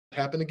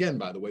happen again,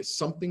 by the way.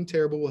 Something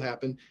terrible will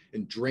happen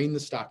and drain the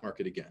stock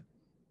market again.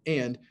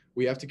 And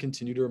we have to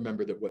continue to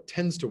remember that what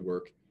tends to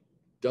work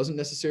doesn't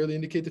necessarily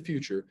indicate the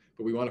future,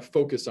 but we want to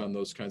focus on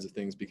those kinds of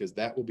things because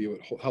that will be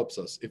what helps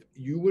us. If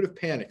you would have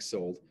panic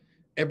sold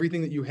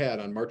everything that you had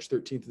on March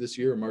 13th of this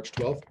year or March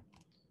 12th,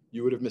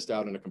 you would have missed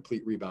out on a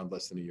complete rebound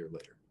less than a year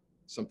later.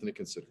 Something to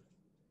consider.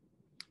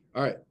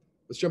 All right,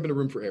 let's jump into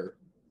room for error.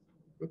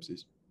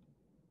 Whoopsies.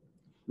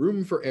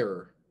 Room for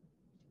error.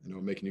 I know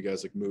I'm making you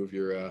guys like move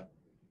your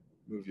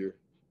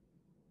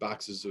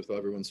boxes with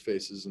everyone's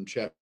faces and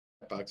chat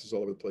boxes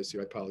all over the place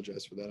here. I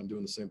apologize for that. I'm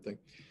doing the same thing.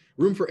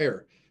 Room for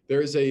error.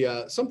 There is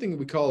a something that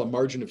we call a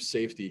margin of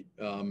safety,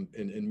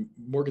 and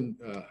Morgan,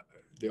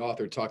 the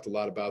author, talked a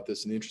lot about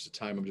this. In the interest of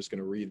time, I'm just going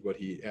to read what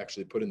he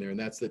actually put in there, and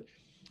that's that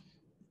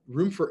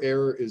room for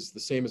error is the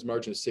same as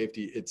margin of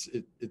safety.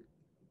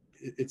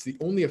 It's the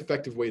only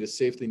effective way to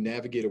safely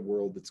navigate a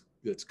world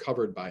that's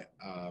covered by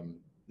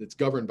that's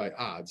governed by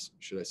odds,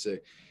 should I say? And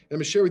I'm going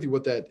to share with you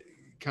what that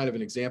kind of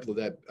an example of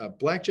that.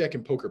 Blackjack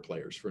and poker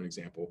players, for an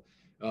example,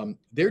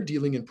 they're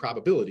dealing in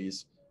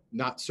probabilities,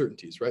 not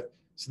certainties, right?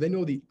 So they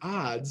know the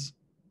odds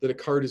that a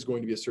card is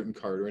going to be a certain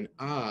card, or an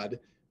odd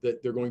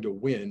that they're going to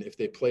win if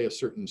they play a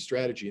certain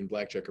strategy in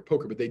blackjack or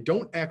poker, but they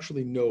don't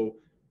actually know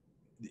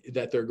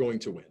that they're going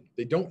to win.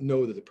 They don't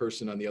know that the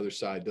person on the other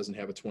side doesn't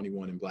have a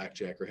 21 in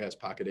blackjack or has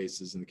pocket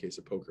aces in the case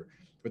of poker,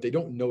 but they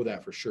don't know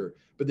that for sure.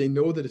 But they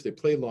know that if they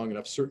play long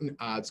enough, certain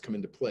odds come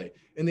into play,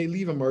 and they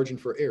leave a margin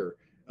for error.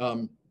 I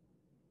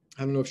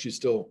don't know if she's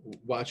still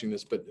watching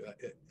this, but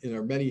in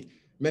our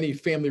many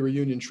family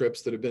reunion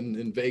trips that have been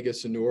in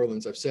Vegas and New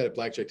Orleans, I've sat at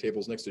blackjack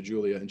tables next to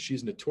Julia, and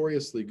she's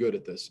notoriously good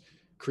at this,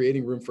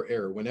 creating room for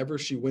error. Whenever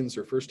she wins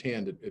her first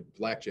hand at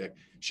blackjack,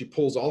 she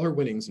pulls all her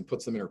winnings and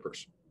puts them in her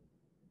purse.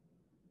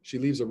 She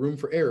leaves a room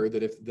for error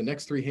that if the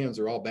next three hands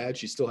are all bad,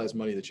 she still has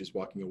money that she's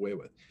walking away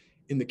with.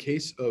 In the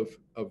case of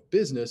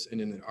business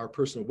and in our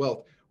personal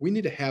wealth, we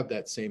need to have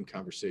that same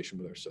conversation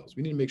with ourselves.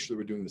 We need to make sure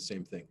that we're doing the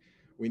same thing.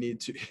 We need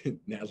to,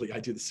 Natalie, I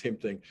do the same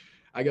thing.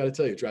 I got to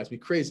tell you, it drives me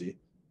crazy,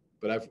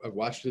 but I've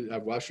watched it.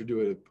 I've watched her do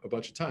it a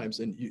bunch of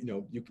times, and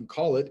you can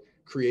call it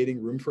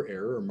creating room for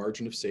error or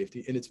margin of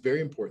safety, and it's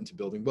very important to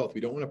building wealth. We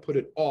don't want to put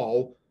it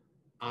all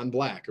on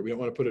black, or we don't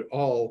want to put it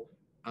all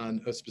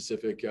on a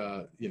specific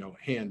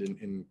hand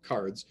in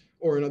cards,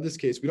 or in this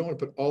case, we don't want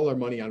to put all our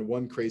money on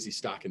one crazy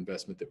stock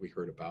investment that we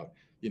heard about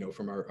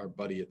from our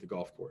buddy at the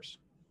golf course.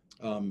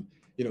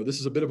 This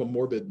is a bit of a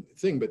morbid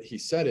thing, but he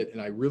said it,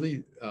 and I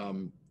really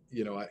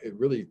it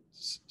really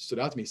stood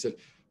out to me. He said,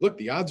 look,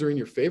 the odds are in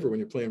your favor when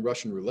you're playing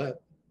Russian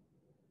roulette,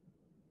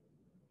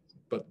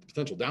 but the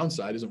potential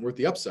downside isn't worth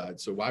the upside.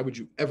 So why would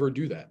you ever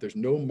do that? There's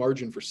no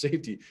margin for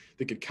safety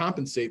that could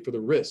compensate for the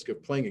risk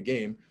of playing a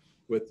game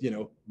with,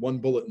 one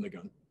bullet in the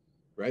gun,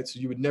 right? So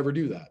you would never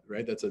do that,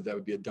 right? That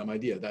would be a dumb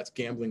idea. That's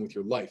gambling with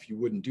your life. You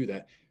wouldn't do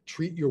that.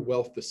 Treat your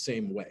wealth the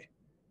same way.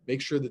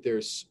 Make sure that there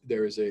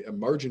is a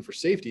margin for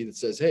safety that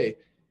says, hey,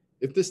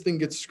 if this thing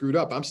gets screwed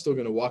up, I'm still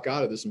going to walk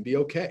out of this and be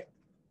okay,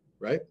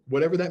 right?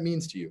 Whatever that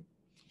means to you.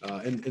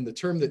 And the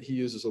term that he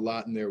uses a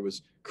lot in there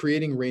was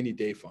creating rainy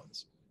day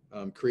funds.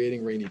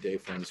 Creating rainy day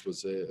funds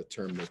was a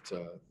term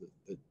that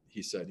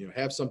he said,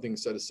 have something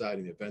set aside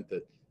in the event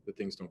that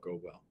things don't go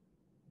well.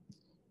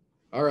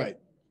 All right,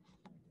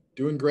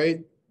 doing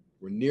great.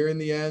 We're nearing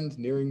the end,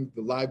 nearing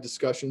the live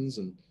discussions,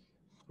 and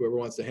whoever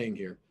wants to hang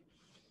here.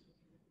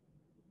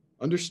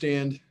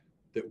 Understand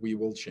that we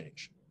will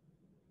change.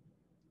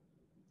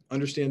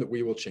 Understand that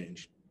we will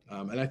change.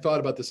 And I thought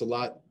about this a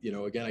lot.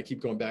 Again, I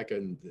keep going back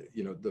and,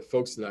 the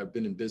folks that I've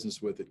been in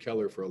business with at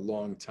Keller for a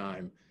long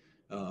time.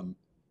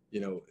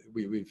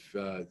 We've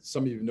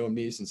some of you have known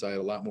me since I had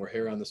a lot more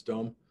hair on this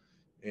dome.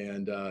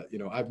 And,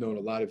 I've known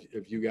a lot of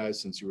you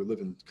guys since you were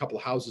living a couple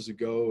of houses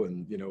ago.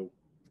 And,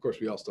 of course,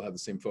 we all still have the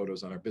same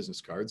photos on our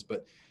business cards.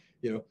 But,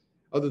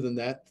 other than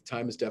that, the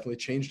time has definitely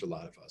changed a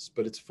lot of us.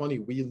 But it's funny,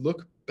 we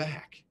look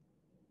back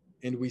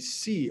and we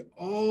see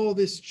all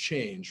this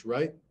change,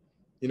 right?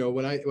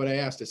 When I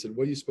asked, I said,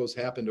 what do you suppose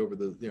happened over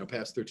the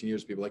past 13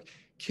 years? People like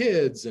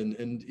kids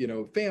and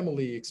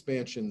family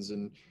expansions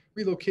and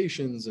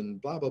relocations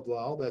and blah, blah,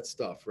 blah, all that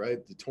stuff,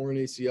 right? The torn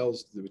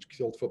ACLs, which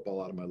killed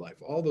football out of my life,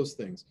 all those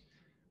things.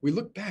 We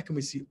look back and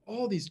we see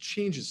all these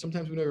changes.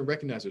 Sometimes we never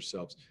recognize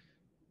ourselves.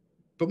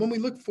 But when we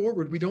look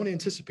forward, we don't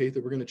anticipate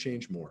that we're going to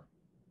change more.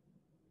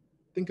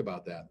 Think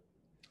about that.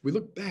 We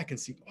look back and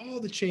see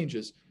all the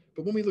changes,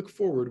 but when we look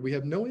forward, we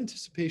have no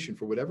anticipation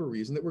for whatever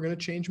reason that we're going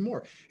to change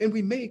more. And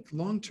we make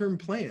long-term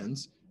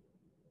plans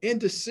and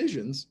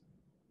decisions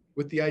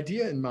with the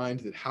idea in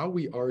mind that how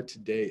we are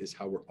today is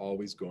how we're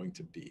always going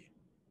to be.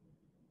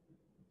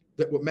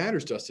 That what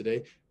matters to us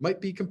today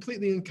might be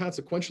completely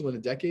inconsequential in a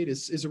decade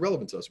is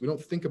irrelevant to us. We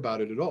don't think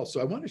about it at all.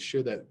 So I want to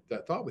share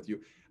that thought with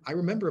you. I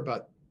remember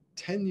about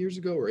 10 years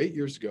ago or 8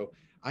 years ago,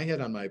 I had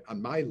on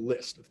my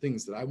list of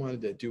things that I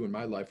wanted to do in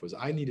my life was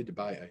I needed to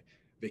buy a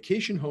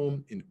vacation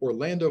home in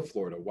Orlando,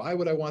 Florida. Why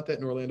would I want that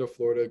in Orlando,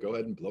 Florida? Go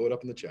ahead and blow it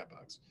up in the chat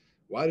box.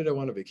 Why did I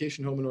want a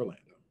vacation home in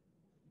Orlando?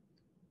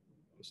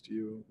 Most of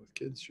you with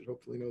kids should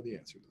hopefully know the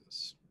answer to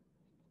this.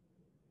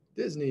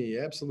 Disney,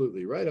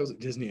 absolutely. Right. I was at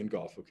Disney and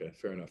golf. Okay,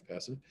 fair enough.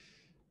 Passive.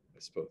 I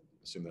suppose,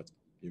 assume that's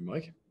you,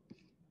 Mike.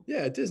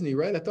 Yeah, Disney,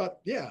 right? I thought,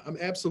 yeah, I'm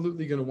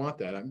absolutely going to want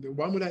that.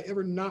 Why would I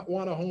ever not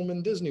want a home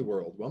in Disney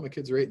World? Well, my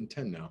kids are 8 and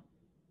 10 now.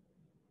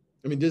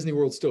 I mean, Disney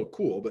World's still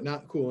cool, but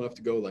not cool enough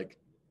to go like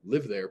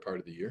live there part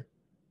of the year.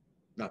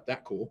 Not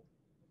that cool,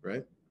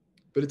 right?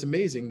 But it's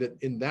amazing that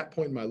in that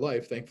point in my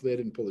life, thankfully I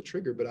didn't pull the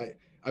trigger, but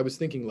I was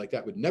thinking like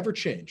that would never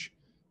change.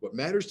 What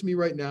matters to me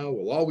right now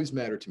will always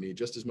matter to me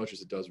just as much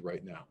as it does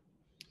right now.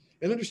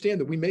 And understand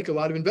that we make a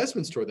lot of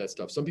investments toward that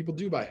stuff. Some people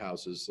do buy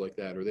houses like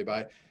that, or they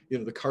buy,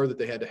 the car that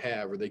they had to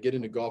have, or they get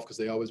into golf because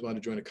they always want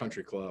to join a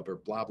country club, or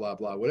blah, blah,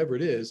 blah, whatever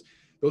it is.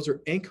 Those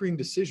are anchoring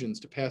decisions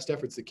to past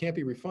efforts that can't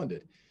be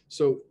refunded.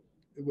 So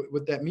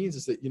what that means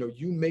is that,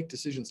 you make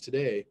decisions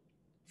today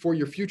for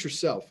your future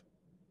self,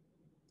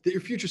 that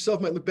your future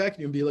self might look back at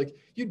you and be like,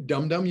 you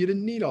dumb, you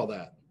didn't need all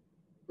that,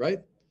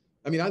 right?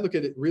 I mean, I look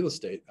at it, real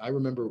estate. I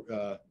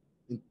remember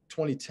in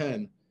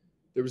 2010,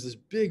 there was this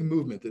big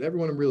movement that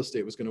everyone in real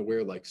estate was going to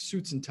wear like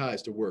suits and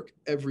ties to work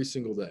every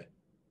single day.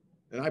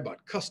 And I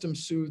bought custom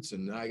suits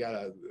and I got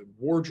a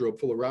wardrobe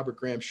full of Robert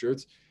Graham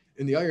shirts.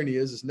 And the irony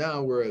is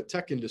now we're a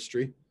tech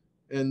industry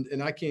and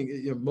I can't,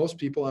 most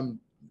people I'm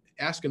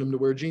asking them to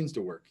wear jeans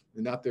to work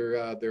and not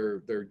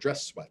their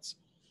dress sweats,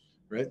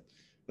 right?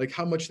 Like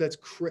how much that's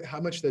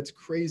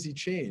crazy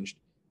changed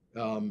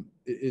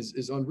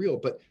is unreal.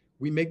 But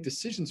we make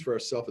decisions for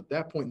ourselves at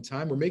that point in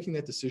time. We're making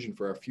that decision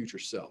for our future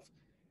self.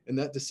 And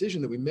that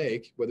decision that we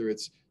make, whether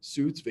it's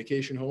suits,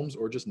 vacation homes,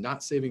 or just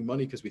not saving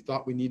money because we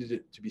thought we needed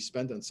it to be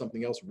spent on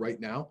something else right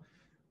now,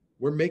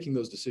 we're making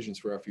those decisions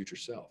for our future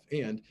self.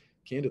 And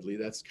candidly,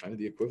 that's kind of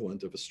the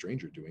equivalent of a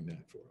stranger doing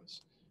that for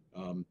us.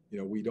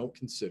 We don't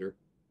consider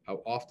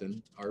how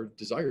often our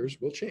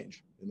desires will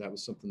change. And that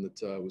was something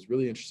that was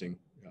really interesting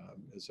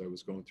as I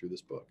was going through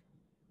this book.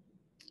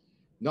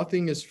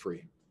 Nothing is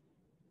free.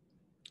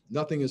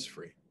 Nothing is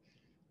free.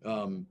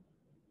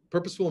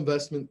 Purposeful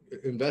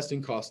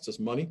investing costs us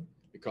money.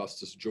 It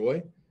costs us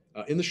joy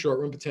in the short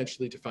run,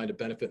 potentially to find a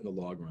benefit in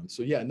the long run.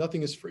 So yeah,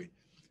 nothing is free.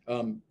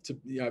 Some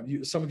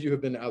of you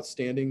have been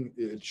outstanding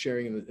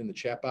sharing in the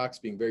chat box,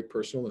 being very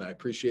personal, and I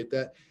appreciate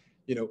that.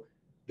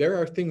 There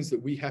are things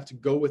that we have to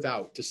go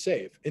without to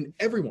save, and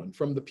everyone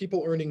from the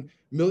people earning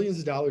millions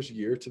of dollars a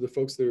year to the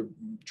folks that are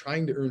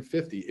trying to earn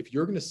 50, if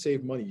you're going to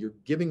save money, you're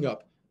giving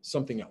up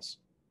something else.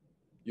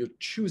 You're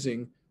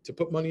choosing to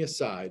put money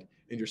aside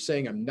and you're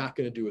saying, I'm not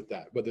going to do with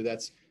that, whether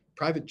that's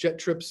private jet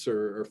trips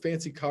or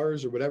fancy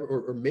cars or whatever,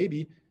 or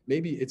maybe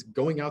it's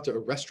going out to a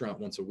restaurant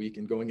once a week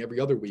and going every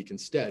other week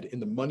instead.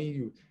 And the money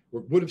you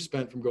would have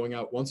spent from going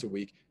out once a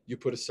week, you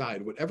put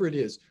aside. Whatever it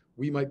is,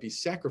 we might be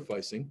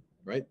sacrificing,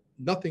 right?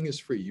 Nothing is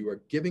free. You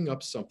are giving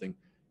up something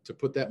to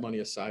put that money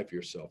aside for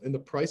yourself. And the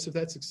price of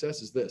that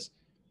success is this.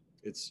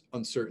 It's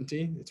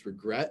uncertainty, it's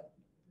regret.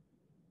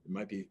 You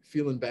might be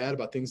feeling bad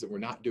about things that we're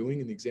not doing.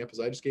 In the examples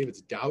I just gave,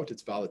 it's doubt,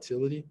 it's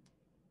volatility.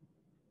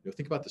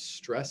 Think about the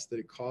stress that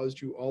it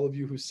caused you. All of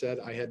you who said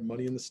I had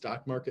money in the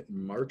stock market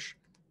in March,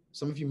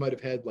 some of you might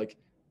have had like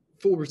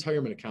full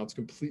retirement accounts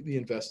completely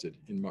invested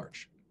in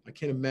March. I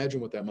can't imagine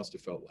what that must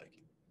have felt like.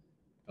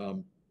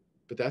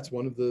 But that's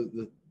one of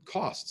the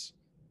costs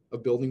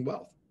of building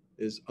wealth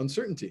is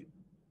uncertainty,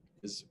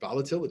 is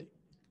volatility.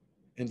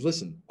 And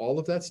listen, all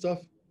of that stuff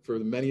for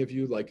the many of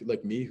you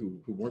like me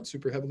who weren't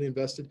super heavily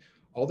invested,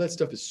 all that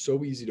stuff is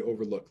so easy to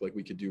overlook like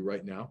we could do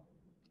right now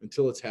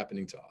until it's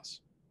happening to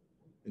us.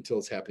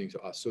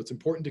 So it's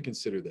important to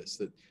consider this,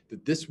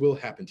 that this will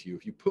happen to you.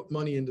 If you put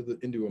money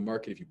into a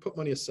market, if you put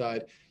money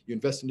aside, you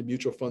invest into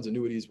mutual funds,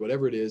 annuities,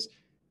 whatever it is,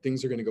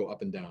 things are going to go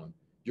up and down.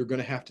 You're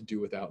going to have to do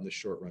without in the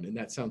short run. And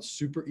that sounds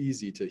super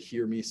easy to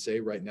hear me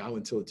say right now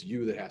until it's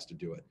you that has to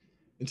do it,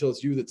 until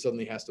it's you that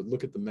suddenly has to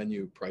look at the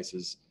menu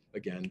prices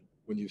again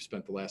when you've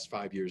spent the last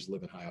 5 years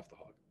living high off the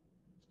hog.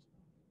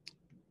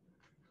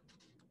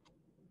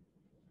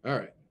 All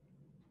right.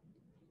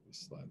 Let me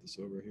slide this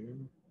over here.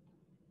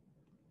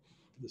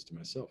 This to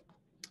myself.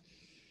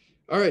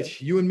 All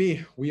right, you and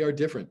me, we are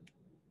different.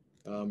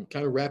 Kind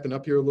of wrapping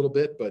up here a little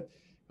bit, but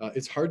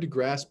it's hard to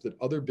grasp that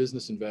other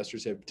business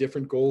investors have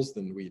different goals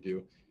than we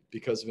do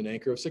because of an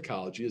anchor of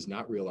psychology is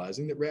not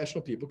realizing that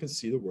rational people can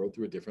see the world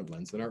through a different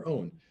lens than our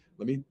own.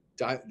 Let me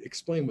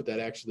explain what that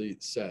actually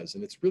says.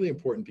 And it's really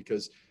important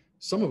because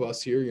some of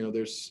us here,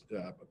 there's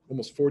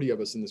almost 40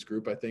 of us in this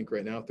group, I think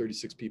right now,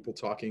 36 people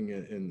talking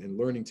and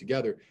learning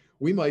together.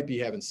 We might be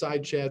having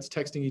side chats,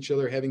 texting each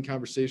other, having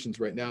conversations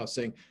right now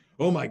saying,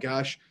 oh my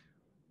gosh,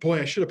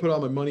 boy, I should have put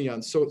all my money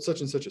on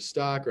such and such a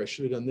stock, or I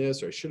should have done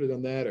this, or I should have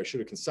done that, or I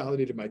should have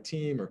consolidated my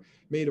team or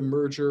made a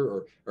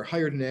merger or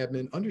hired an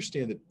admin.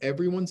 Understand that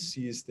everyone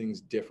sees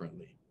things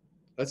differently.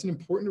 That's an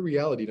important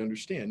reality to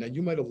understand. Now,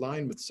 you might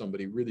align with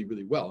somebody really,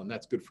 really well, and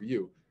that's good for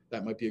you.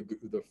 That might be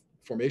the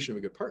formation of a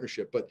good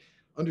partnership, but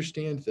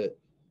understand that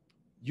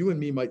you and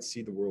me might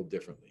see the world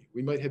differently.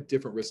 We might have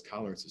different risk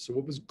tolerances. So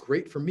what was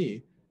great for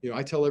me,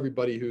 I tell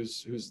everybody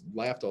who's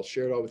laughed, I'll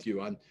share it all with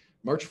you. On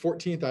March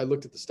 14th, I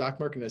looked at the stock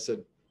market and I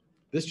said,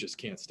 this just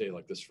can't stay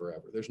like this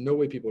forever. There's no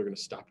way people are going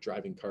to stop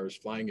driving cars,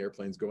 flying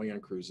airplanes, going on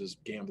cruises,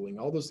 gambling.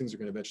 All those things are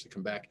going to eventually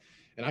come back.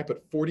 And I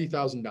put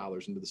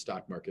 $40,000 into the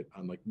stock market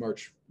on like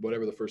March,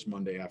 whatever the first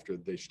Monday after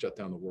they shut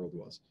down the world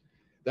was.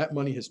 That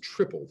money has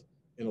tripled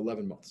in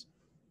 11 months.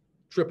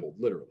 Tripled,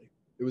 literally.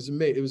 It was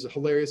amazing. It was a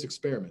hilarious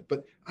experiment.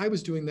 But I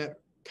was doing that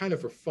kind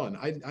of for fun.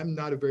 I'm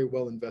not a very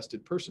well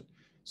invested person.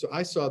 So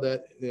I saw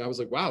that and I was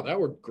like, wow, that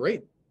worked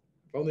great.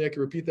 If only I could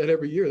repeat that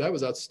every year. That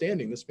was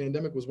outstanding. This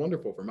pandemic was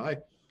wonderful for my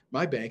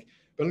bank.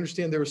 But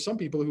understand there were some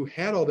people who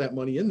had all that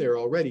money in there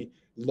already,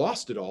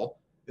 lost it all,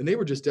 and they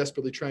were just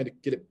desperately trying to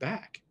get it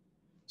back.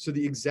 So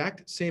the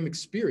exact same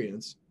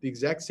experience, the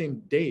exact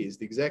same days,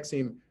 the exact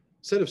same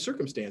set of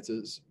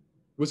circumstances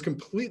was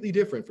completely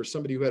different for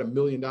somebody who had $1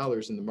 million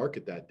in the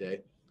market that day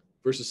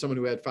versus someone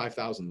who had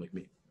 5,000 like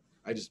me.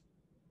 I just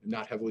am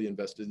not heavily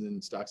invested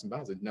in stocks and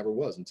bonds. It never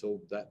was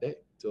until that day,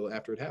 until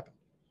after it happened,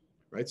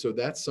 right? So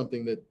that's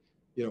something that,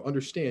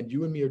 understand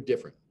you and me are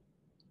different.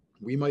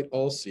 We might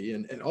all see,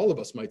 and all of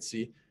us might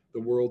see the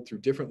world through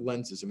different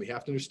lenses. And we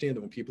have to understand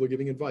that when people are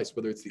giving advice,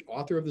 whether it's the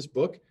author of this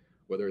book,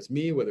 whether it's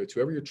me, whether it's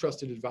whoever your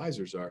trusted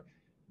advisors are,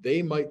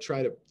 they might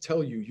try to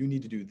tell you, you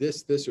need to do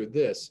this, this, or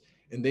this,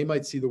 and they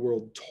might see the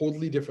world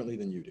totally differently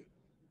than you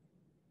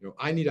do.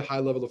 I need a high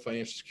level of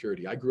financial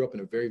security. I grew up in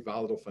a very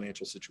volatile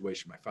financial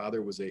situation. My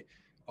father was a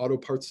auto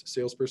parts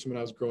salesperson when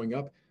I was growing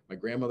up. My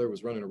grandmother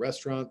was running a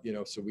restaurant,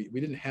 so we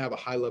didn't have a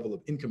high level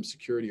of income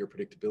security or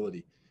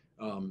predictability,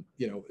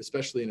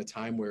 especially in a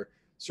time where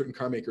certain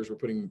car makers were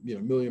putting,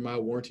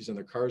 million-mile warranties on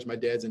their cars. My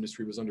dad's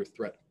industry was under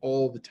threat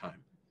all the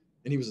time,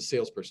 and he was a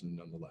salesperson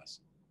nonetheless,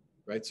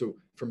 right? So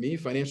for me,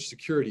 financial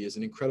security is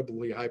an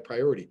incredibly high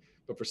priority.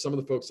 But for some of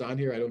the folks on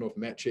here, I don't know if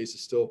Matt Chase is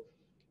still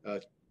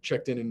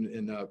checked in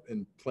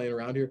and playing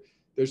around here.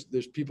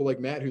 There's people like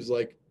Matt who's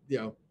like,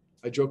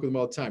 I joke with him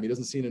all the time. He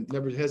hasn't seen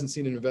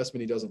an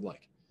investment he doesn't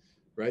like,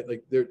 right?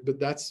 Like but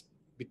that's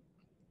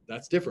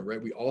different,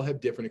 right? We all have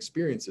different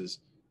experiences,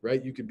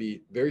 right? You could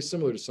be very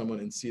similar to someone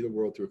and see the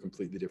world through a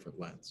completely different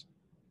lens.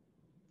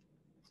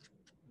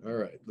 All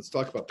right, let's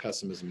talk about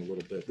pessimism a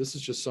little bit. This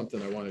is just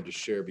something I wanted to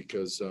share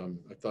because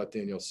I thought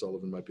Danielle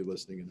Sullivan might be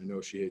listening, and I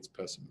know she hates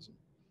pessimism.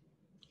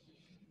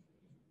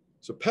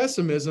 So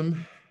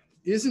pessimism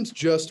isn't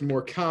just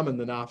more common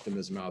than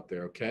optimism out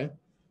there, okay?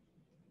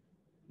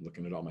 I'm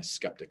looking at all my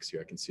skeptics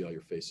here. I can see all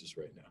your faces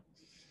right now.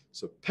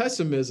 So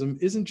pessimism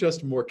isn't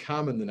just more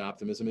common than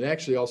optimism. It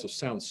actually also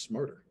sounds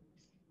smarter.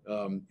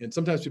 And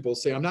sometimes people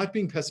say, I'm not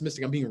being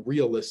pessimistic, I'm being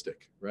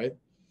realistic, right?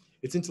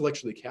 It's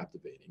intellectually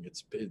captivating.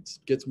 It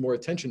gets more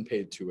attention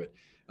paid to it.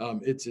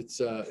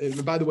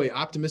 And by the way,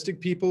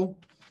 optimistic people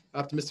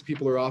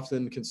are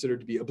often considered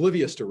to be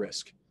oblivious to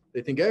risk.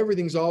 They think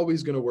everything's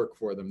always going to work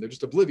for them. They're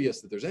just oblivious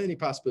that there's any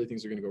possibility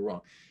things are going to go wrong.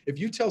 If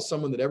you tell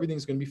someone that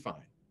everything's going to be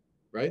fine,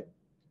 right?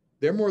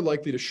 They're more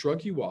likely to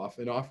shrug you off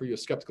and offer you a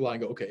skeptical eye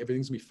and go, okay,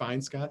 everything's going to be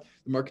fine, Scott.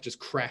 The market just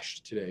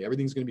crashed today.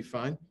 Everything's going to be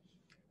fine.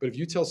 But if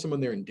you tell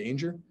someone they're in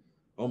danger,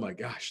 oh my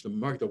gosh, the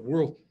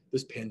world,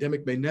 this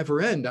pandemic may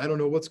never end. I don't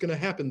know what's going to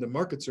happen. The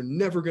markets are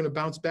never going to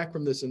bounce back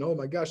from this. And oh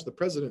my gosh, the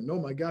president, and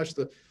oh my gosh,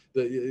 the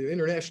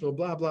international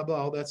blah, blah, blah,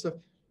 all that stuff.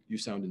 You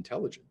sound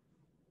intelligent.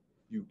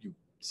 You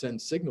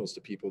send signals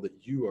to people that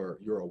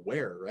you're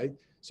aware, right?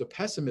 So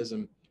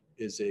pessimism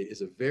is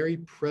a very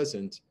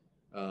present,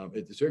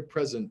 it's very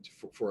present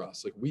for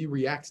us. Like we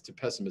react to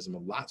pessimism a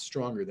lot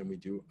stronger than we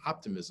do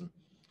optimism.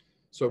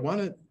 So I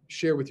want to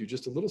share with you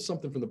just a little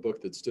something from the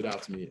book that stood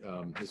out to me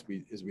as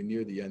we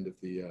near the end of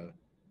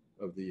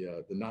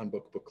the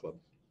non-book book club,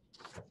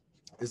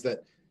 is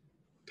that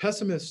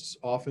pessimists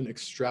often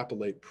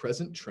extrapolate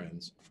present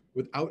trends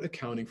without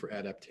accounting for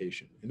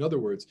adaptation. In other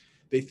words,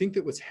 they think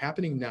that what's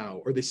happening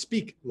now, or they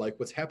speak like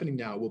what's happening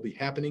now will be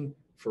happening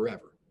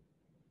forever.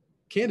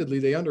 Candidly,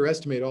 they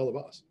underestimate all of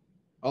us,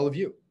 all of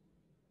you.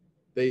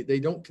 They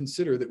don't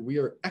consider that we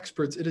are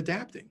experts at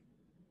adapting.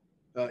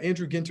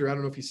 Andrew Ginter, I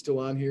don't know if he's still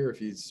on here, if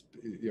he's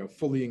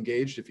fully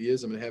engaged. If he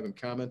is, I'm going to have him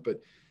comment. But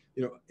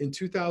in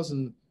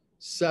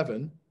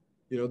 2007,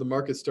 the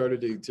market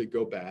started to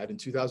go bad. In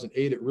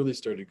 2008, it really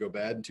started to go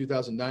bad. In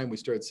 2009, we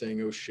started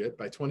saying, oh shit.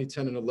 By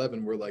 2010 and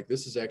 11, we're like,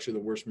 this is actually the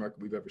worst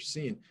market we've ever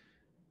seen.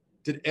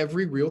 Did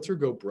every realtor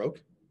go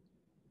broke?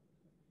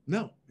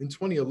 No. In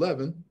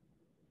 2011,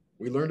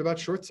 we learned about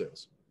short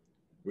sales.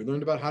 We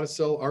learned about how to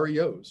sell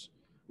REOs.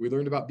 We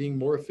learned about being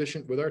more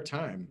efficient with our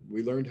time.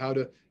 We learned how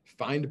to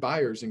find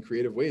buyers in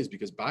creative ways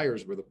because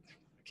buyers were I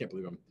can't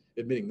believe I'm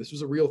admitting this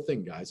was a real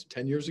thing, guys.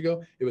 10 years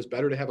ago, it was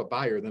better to have a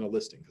buyer than a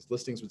listing because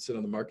listings would sit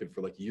on the market for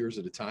like years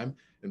at a time.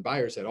 And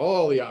buyers had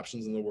all the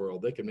options in the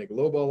world. They could make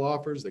lowball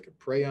offers. They could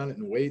prey on it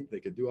and wait. They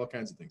could do all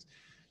kinds of things.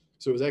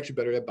 So it was actually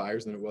better to have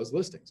buyers than it was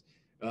listings.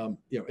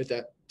 At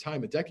that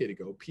time, a decade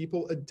ago,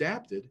 people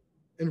adapted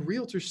and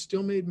realtors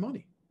still made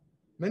money.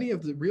 Many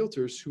of the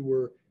realtors who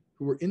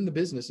were in the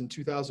business in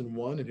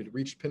 2001 and had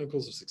reached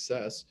pinnacles of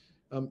success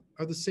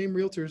are the same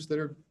realtors that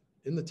are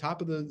in the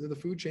top of the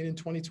food chain in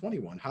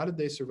 2021. How did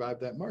they survive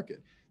that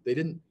market? They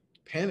didn't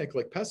panic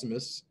like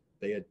pessimists.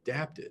 They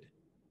adapted.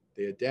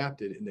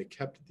 And they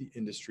kept the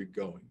industry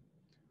going.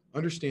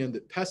 understand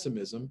that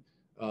pessimism,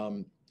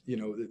 when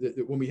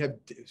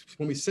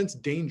we sense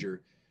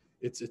danger,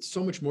 it's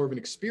so much more of an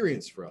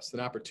experience for us than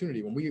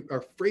opportunity. When we are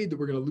afraid that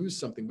we're going to lose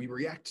something, we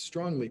react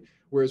strongly.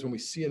 Whereas when we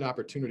see an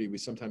opportunity, we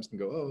sometimes can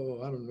go,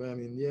 oh, I don't know. I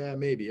mean, yeah,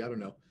 maybe, I don't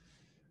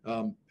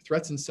know.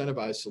 Threats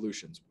incentivize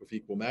solutions with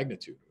equal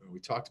magnitude. We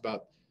talked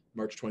about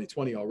March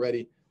 2020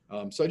 already.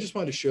 So I just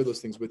wanted to share those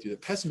things with you.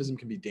 That pessimism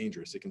can be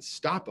dangerous. It can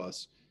stop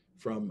us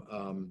from,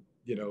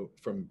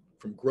 from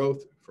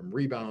growth, from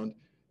rebound,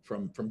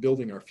 from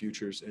building our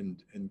futures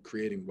and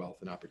creating wealth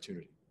and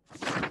opportunity.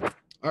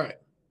 All right.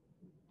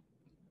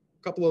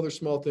 A couple other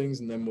small things,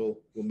 and then we'll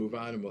move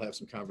on and we'll have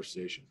some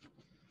conversation.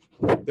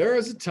 There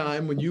is a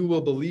time when you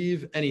will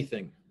believe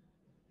anything.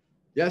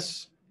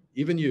 Yes,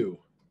 even you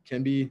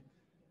can be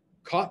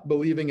caught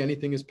believing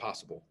anything is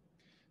possible.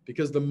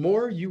 Because the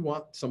more you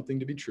want something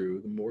to be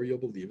true, the more you'll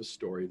believe a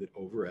story that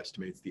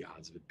overestimates the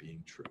odds of it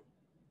being true.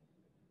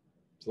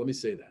 So let me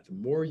say that. The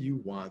more you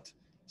want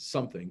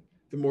something,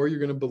 the more you're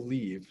going to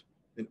believe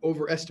and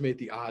overestimate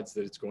the odds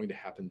that it's going to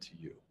happen to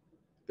you.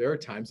 There are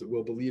times that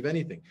we'll believe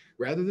anything.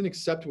 Rather than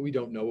accept what we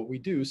don't know, what we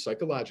do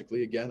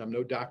psychologically, again, I'm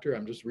no doctor,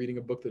 I'm just reading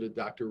a book that a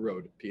doctor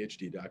wrote, a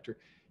PhD doctor.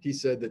 He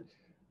said that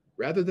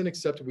rather than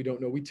accept what we don't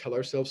know, we tell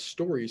ourselves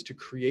stories to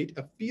create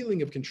a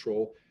feeling of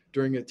control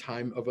during a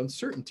time of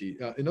uncertainty.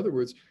 In other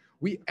words,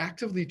 we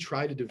actively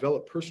try to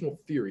develop personal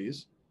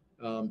theories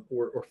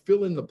or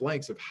fill in the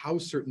blanks of how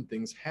certain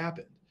things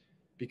happened,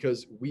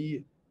 because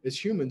we as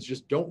humans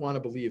just don't want to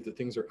believe that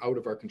things are out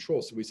of our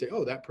control. So we say,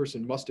 oh, that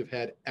person must have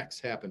had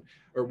X happen,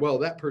 or well,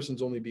 that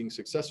person's only being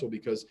successful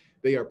because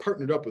they are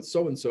partnered up with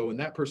so-and-so and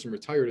that person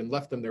retired and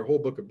left them their whole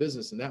book of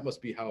business, and that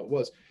must be how it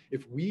was.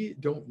 If we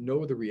don't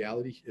know the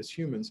reality as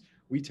humans,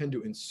 we tend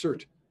to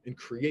insert and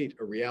create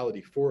a reality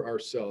for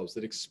ourselves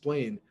that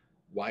explain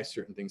why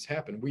certain things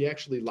happen. We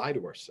actually lie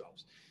to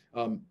ourselves.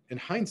 In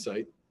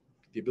hindsight,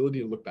 the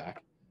ability to look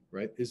back,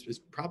 right,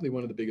 is probably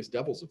one of the biggest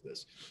devils of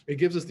this. It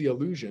gives us the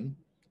illusion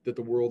that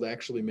the world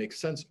actually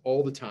makes sense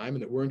all the time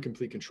and that we're in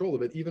complete control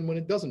of it, even when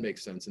it doesn't make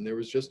sense. And there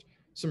was just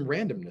some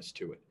randomness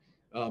to it.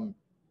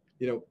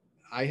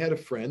 I had a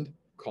friend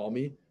call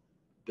me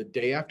the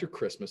day after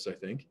Christmas, I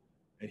think,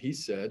 and he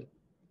said,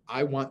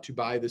 I want to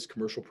buy this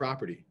commercial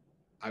property.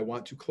 I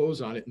want to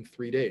close on it in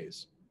 3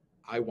 days.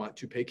 I want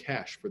to pay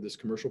cash for this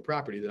commercial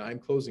property that I'm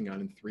closing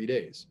on in 3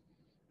 days.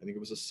 I think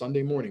it was a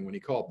Sunday morning when he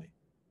called me.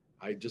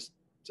 I just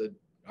said,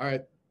 all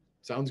right,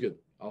 sounds good.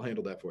 I'll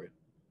handle that for you.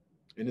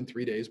 And in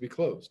 3 days, we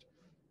closed.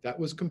 That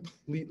was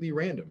completely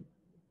random.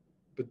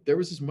 But there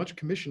was as much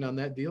commission on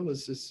that deal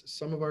as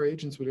some of our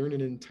agents would earn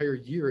in an entire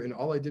year. And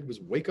all I did was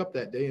wake up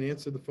that day and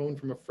answer the phone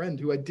from a friend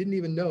who I didn't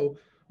even know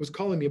was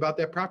calling me about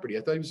that property.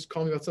 I thought he was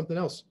calling me about something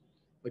else,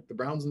 like the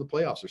Browns in the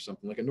playoffs or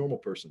something, like a normal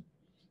person.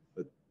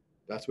 But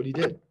that's what he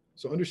did.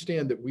 So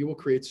understand that we will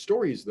create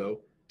stories,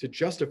 though, to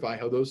justify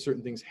how those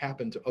certain things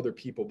happen to other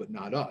people, but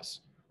not us,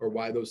 or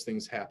why those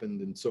things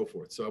happened and so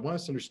forth. So I want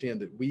us to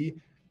understand that we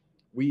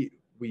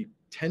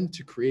tend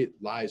to create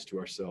lies to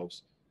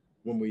ourselves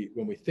when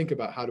we think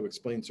about how to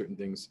explain certain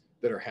things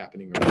that are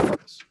happening around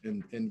us.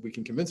 And we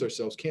can convince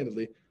ourselves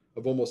candidly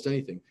of almost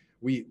anything.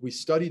 We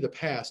study the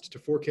past to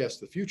forecast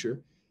the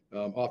future,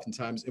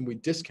 oftentimes, and we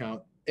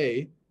discount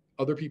A,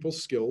 other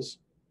people's skills,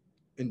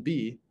 and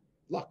B,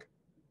 luck.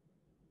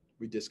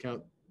 We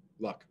discount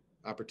luck,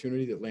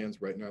 opportunity that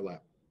lands right in our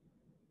lap.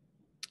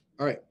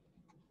 All right.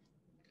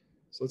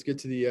 So let's get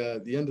to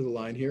the end of the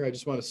line here. I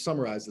just want to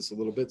summarize this a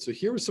little bit. So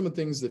here are some of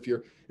the things, if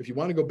you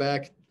want to go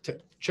back,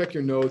 check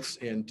your notes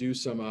and do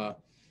some,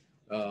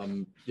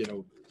 some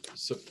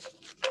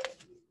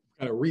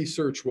kind of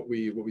research what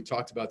we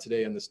talked about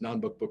today in this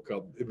non-book book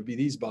club. It would be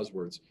these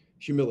buzzwords: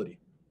 humility,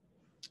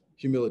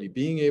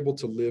 being able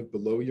to live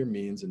below your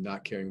means and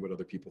not caring what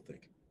other people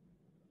think,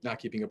 not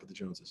keeping up with the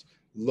Joneses,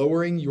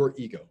 lowering your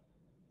ego.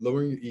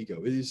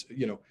 It is,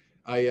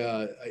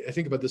 I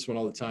think about this one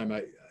all the time.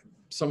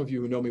 Some of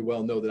you who know me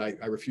well know that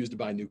I refuse to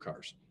buy new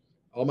cars.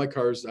 All my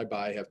cars I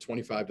buy have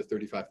 25 to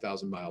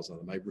 35,000 miles on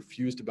them. I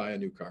refuse to buy a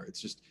new car. It's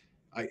just,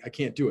 I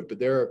can't do it. But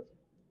there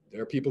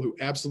are people who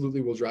absolutely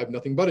will drive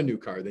nothing but a new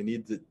car. They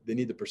need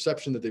the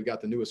perception that they've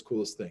got the newest,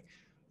 coolest thing.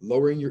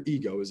 Lowering your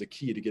ego is a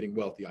key to getting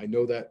wealthy. I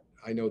know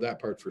that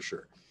part for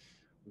sure.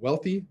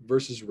 Wealthy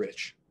versus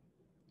rich.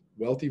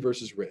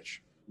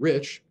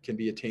 Rich can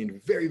be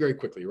attained very, very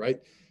quickly, right?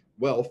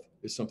 Wealth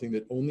is something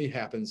that only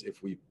happens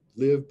if we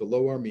live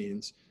below our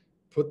means,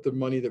 put the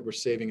money that we're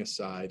saving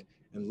aside,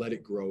 and let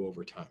it grow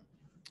over time.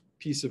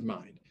 Peace of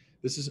mind.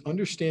 This is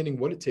understanding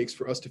what it takes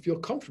for us to feel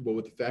comfortable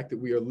with the fact that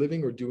we are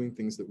living or doing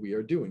things that we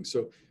are doing.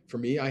 So for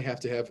me, I have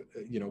to have,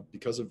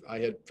 because I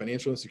had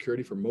financial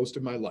insecurity for most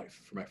of my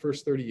life. For my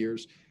first 30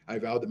 years, I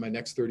vowed that my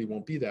next 30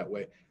 won't be that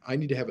way. I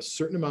need to have a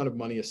certain amount of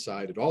money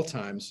aside at all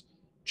times,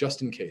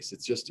 just in case.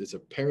 It's a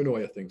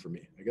paranoia thing for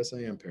me. I guess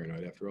I am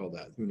paranoid after all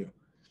that. Who knew?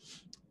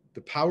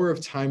 The power of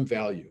time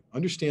value.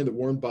 Understand that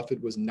Warren Buffett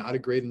was not a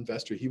great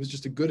investor. He was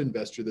just a good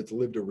investor that's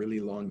lived a really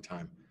long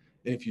time.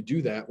 And if you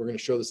do that, we're going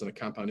to show this on a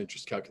compound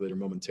interest calculator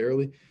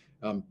momentarily.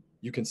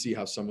 You can see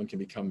how someone can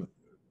become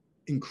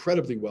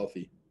incredibly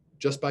wealthy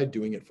just by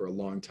doing it for a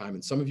long time.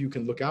 And some of you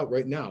can look out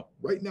right now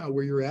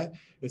where you're at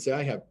and say,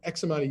 I have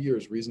X amount of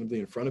years reasonably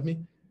in front of me.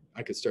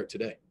 I could start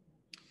today.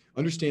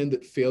 Understand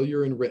that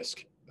failure and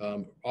risk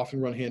often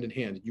run hand in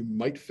hand. You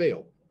might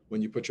fail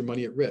when you put your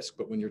money at risk,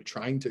 but when you're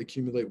trying to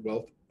accumulate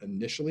wealth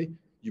initially,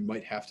 you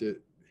might have to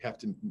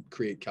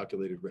create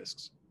calculated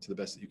risks to the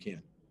best that you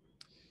can.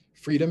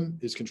 Freedom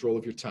is control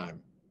of your time.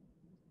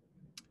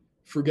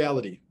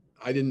 Frugality.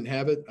 I didn't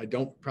have it. I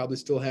don't probably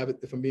still have it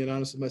if I'm being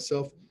honest with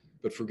myself,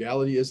 but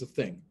frugality is a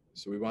thing.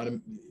 So we want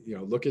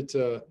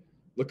to,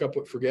 look up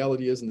what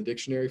frugality is in the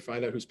dictionary,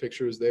 find out whose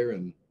picture is there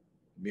and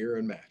mirror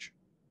and match.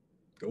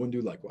 Go and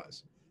do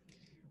likewise.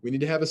 We need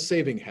to have a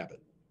saving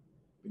habit.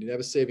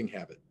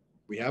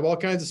 We have all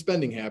kinds of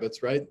spending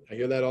habits, right? I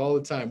hear that all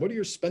the time. What are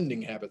your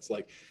spending habits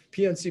like?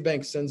 PNC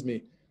Bank sends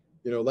me,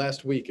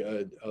 last week,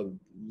 a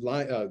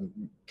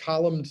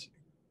columned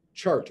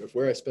chart of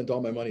where I spent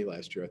all my money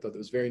last year. I thought that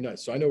was very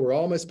nice. So I know where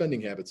all my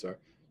spending habits are.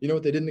 You know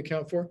what they didn't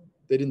account for?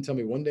 They didn't tell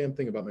me one damn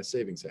thing about my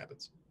savings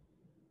habits.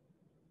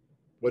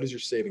 What is your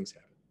savings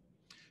habit?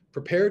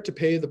 Prepare to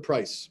pay the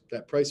price.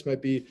 That price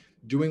might be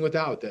doing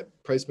without. That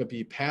price might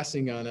be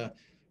passing on a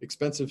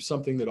expensive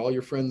something that all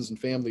your friends and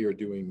family are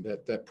doing.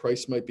 That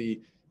price might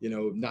be,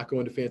 not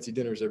going to fancy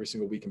dinners every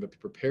single weekend, but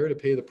prepare to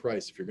pay the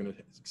price if you're going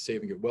to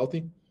save and get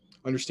wealthy.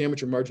 Understand what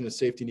your margin of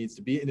safety needs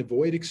to be and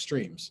avoid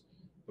extremes.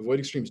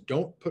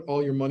 Don't put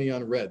all your money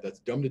on red. That's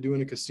dumb to do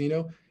in a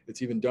casino.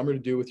 It's even dumber to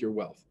do with your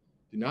wealth.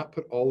 Do not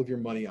put all of your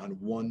money on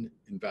one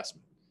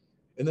investment.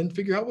 And then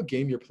figure out what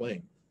game you're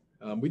playing.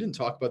 We didn't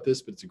talk about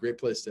this, but it's a great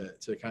place to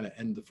kind of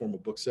end the formal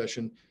book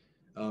session.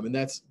 And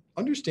that's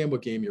understand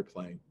what game you're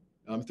playing.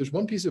 If there's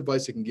one piece of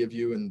advice I can give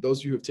you, and those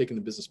of you who have taken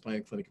the business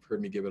planning clinic have heard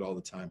me give it all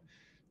the time,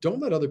 don't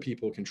let other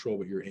people control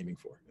what you're aiming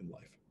for in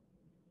life.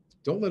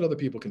 Don't let other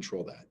people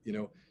control that.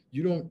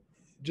 You don't,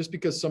 just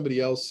because somebody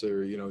else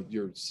or,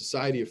 your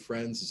society of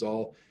friends is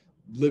all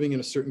living in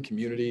a certain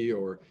community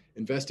or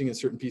investing in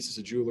certain pieces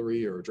of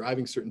jewelry or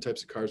driving certain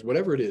types of cars,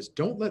 whatever it is,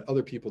 don't let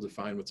other people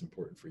define what's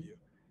important for you.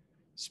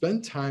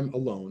 Spend time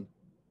alone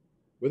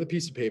with a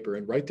piece of paper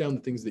and write down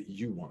the things that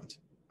you want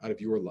out of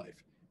your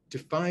life.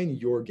 Define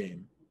your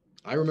game.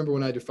 I remember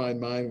when I defined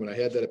mine, when I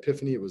had that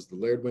epiphany, it was the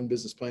Laird Wynn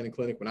Business Planning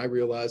Clinic, when I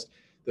realized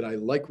that I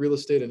like real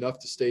estate enough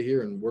to stay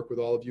here and work with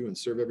all of you and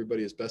serve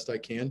everybody as best I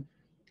can,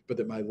 but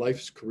that my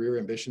life's career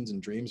ambitions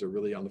and dreams are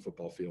really on the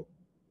football field.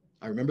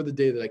 I remember the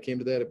day that I came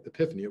to that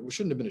epiphany. It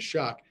shouldn't have been a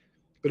shock,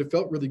 but it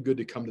felt really good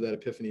to come to that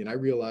epiphany. And I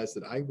realized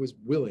that I was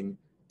willing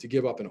to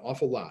give up an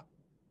awful lot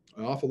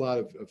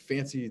of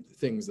fancy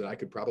things that I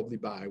could probably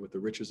buy with the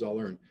riches I'll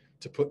earn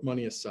to put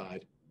money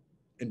aside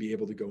and be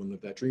able to go and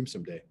live that dream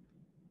someday.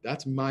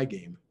 That's my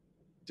game.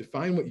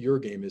 Define what your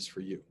game is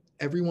for you.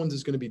 Everyone's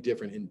is going to be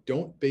different, and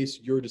don't base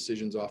your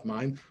decisions off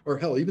mine, or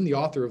hell, even the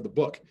author of the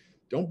book.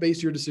 Don't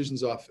base your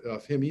decisions off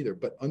him either,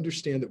 but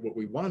understand that what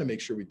we want to make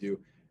sure we do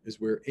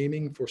is we're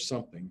aiming for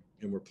something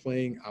and we're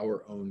playing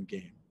our own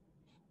game.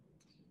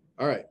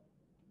 All right.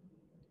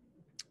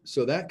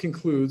 So that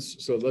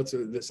concludes. So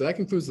that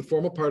concludes the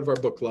formal part of our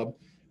book club.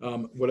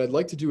 What I'd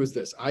like to do is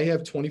this. I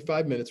have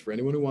 25 minutes for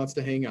anyone who wants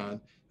to hang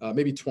on,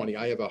 maybe 20.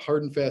 I have a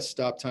hard and fast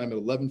stop time at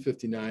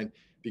 11:59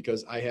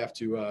 because I have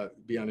to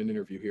be on an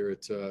interview here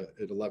at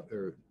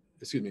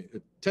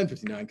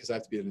 10:59 because I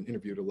have to be at an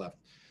interview at 11.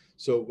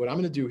 So what I'm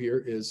going to do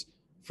here is,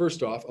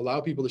 first off, allow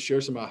people to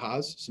share some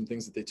ahas, some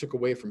things that they took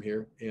away from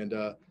here. And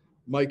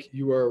Mike,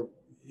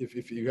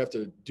 if you have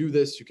to do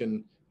this, you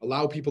can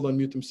allow people to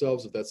unmute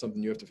themselves if that's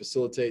something you have to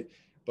facilitate.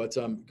 But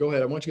go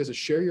ahead. I want you guys to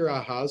share your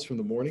ahas from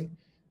the morning.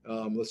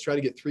 Let's try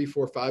to get 3,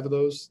 4, 5 of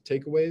those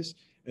takeaways.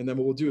 And then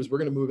what we'll do is we're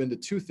going to move into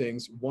two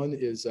things. One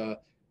is the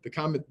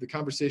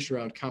conversation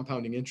around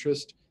compounding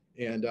interest,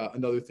 and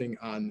another thing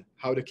on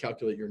how to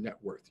calculate your net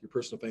worth, your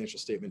personal financial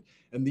statement.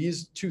 And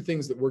these two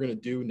things that we're going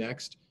to do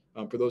next,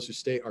 for those who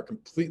stay, are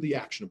completely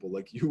actionable.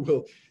 Like you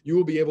will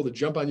be able to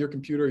jump on your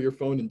computer or your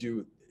phone and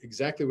do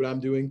exactly what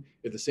I'm doing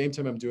at the same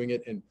time I'm doing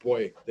it. And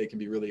boy, they can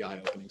be really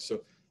eye-opening.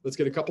 So let's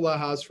get a couple of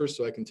ahas first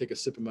so I can take a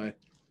sip of my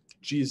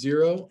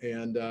G0,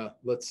 and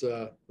let's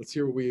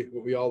hear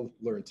what we all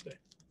learned today.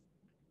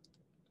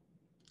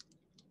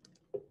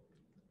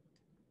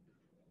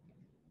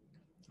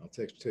 I'll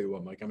tell you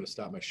what, Mike, I'm going to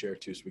stop my share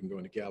too so we can go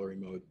into gallery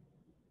mode.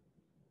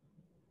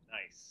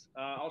 Nice.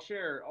 I'll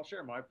share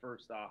my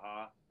first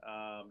aha.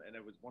 And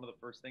it was one of the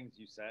first things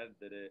you said,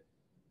 that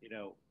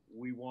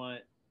we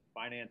want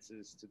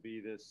finances to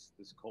be this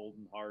cold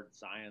and hard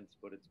science,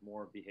 but it's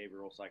more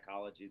behavioral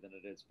psychology than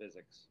it is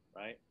physics,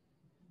 right?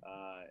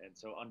 And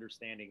so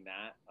understanding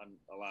that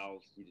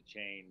allows you to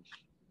change.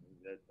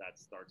 That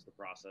starts the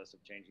process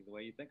of changing the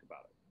way you think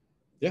about it.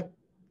 Yeah.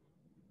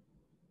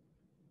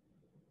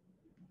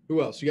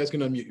 Who else? You guys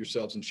can unmute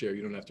yourselves and share.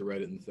 You don't have to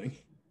write it in the thing.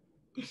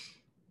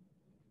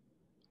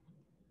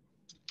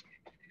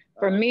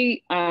 For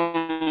me,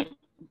 hello.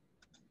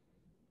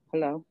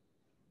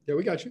 Yeah,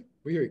 we got you.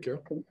 We hear you,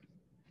 Carol.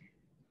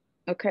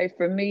 Okay,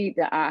 for me,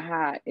 the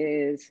aha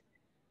is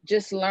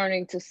just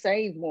learning to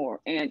save more.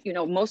 And,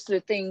 most of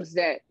the things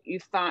that you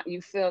feel,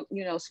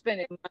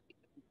 spending money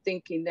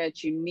thinking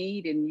that you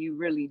need and you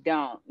really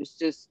don't. It's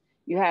just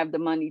you have the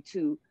money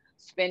to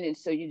spend it,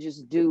 so you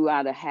just do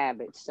out of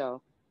habit.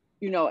 So,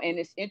 and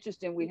it's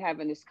interesting we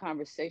having this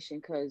conversation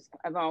because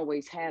I've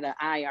always had an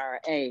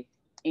IRA,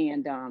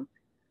 and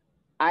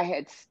I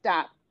had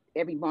stopped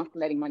every month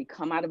letting money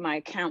come out of my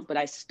account, but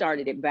I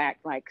started it back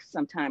like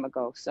some time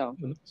ago. So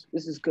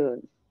this is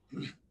good.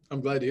 I'm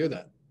glad to hear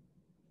that.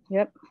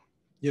 Yep.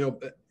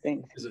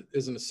 Thanks.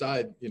 As an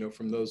aside,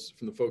 from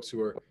the folks who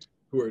are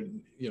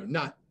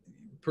not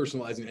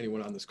personalizing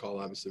anyone on this call,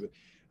 obviously,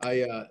 but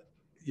I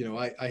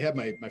had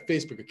my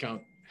Facebook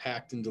account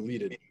hacked and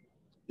deleted,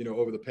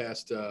 over the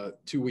past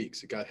 2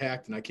 weeks. It got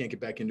hacked and I can't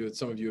get back into it.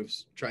 Some of you have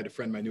tried to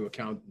friend my new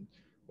account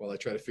while I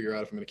try to figure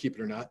out if I'm going to keep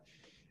it or not.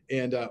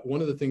 And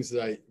one of the things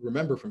that I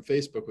remember from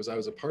Facebook was I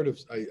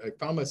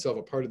found myself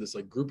a part of this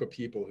like group of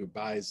people who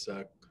buys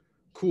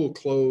cool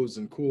clothes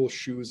and cool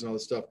shoes and all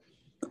this stuff.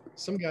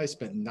 Some guy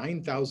spent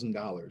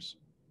 $9,000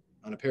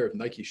 on a pair of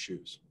Nike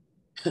shoes.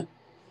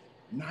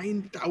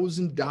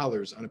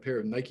 $9,000 on a pair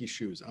of Nike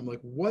shoes. I'm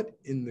like, what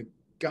in the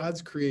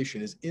God's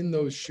creation is in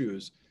those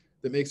shoes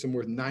that makes them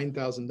worth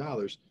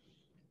 $9,000?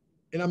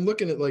 And I'm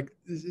looking at like,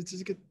 it's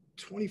like a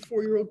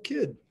 24-year-old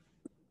kid,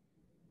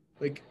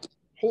 like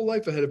whole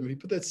life ahead of him. He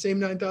put that same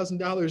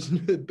 $9,000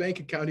 in the bank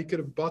account. He could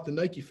have bought the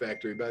Nike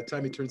factory by the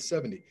time he turned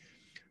 70,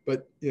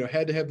 but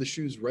had to have the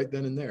shoes right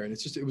then and there. And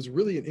it was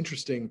really an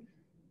interesting,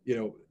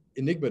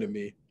 enigma to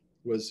me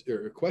or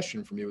a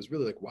question for me was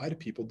really like, why do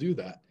people do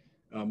that?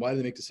 Why do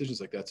they make decisions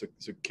like that? So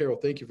Carol,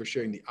 thank you for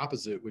sharing the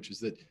opposite, which is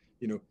that,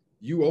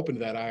 you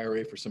opened that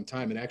IRA for some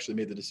time and actually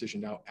made the decision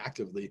now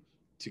actively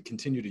to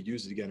continue to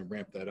use it again and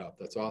ramp that up.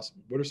 That's awesome.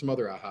 What are some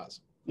other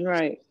ahas?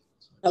 Right.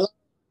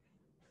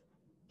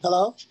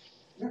 Hello?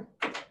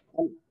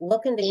 I'm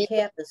looking to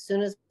cap as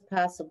soon as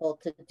possible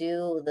to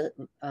do the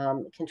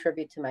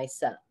contribute to my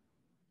SEP.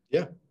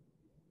 Yeah.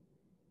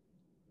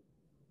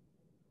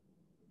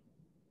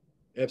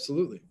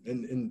 Absolutely.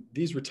 And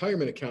these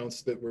retirement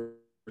accounts that we're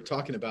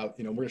talking about,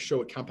 we're going to show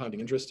what compounding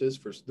interest is.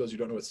 For those who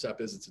don't know what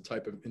SEP is, it's a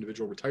type of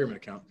individual retirement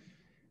account.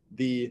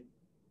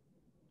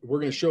 We're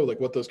going to show like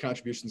what those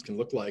contributions can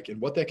look like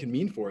and what that can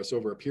mean for us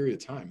over a period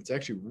of time. It's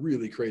actually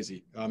really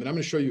crazy. And I'm going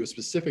to show you a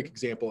specific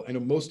example. I know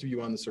most of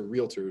you on this are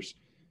realtors.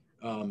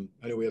 I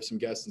know we have some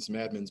guests and some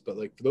admins, but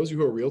like for those of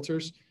you who are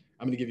realtors,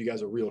 I'm going to give you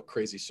guys a real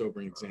crazy,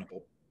 sobering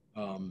example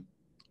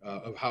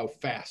of how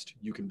fast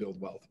you can build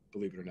wealth,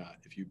 believe it or not,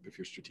 if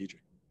you're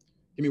strategic.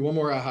 Give me one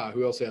more aha.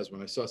 Who else has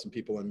one? I saw some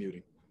people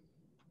unmuting.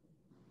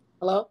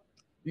 Hello?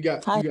 You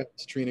got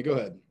Trina, go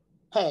ahead.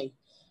 Hey,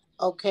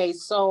 okay,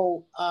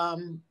 so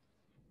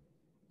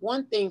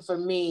one thing for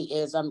me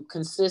is I'm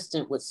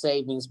consistent with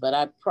savings, but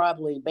I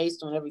probably,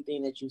 based on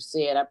everything that you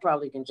said, I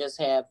probably can just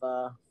have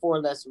 4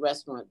 less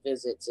restaurant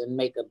visits and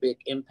make a big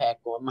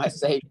impact on my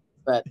savings.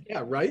 But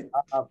yeah, right.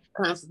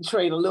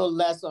 Concentrate a little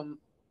less on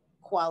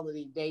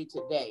quality day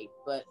to day.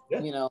 But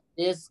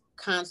it's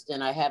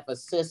constant. I have a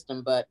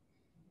system, but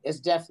it's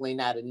definitely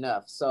not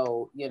enough.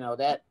 So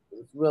that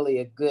is really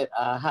a good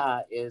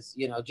aha. Is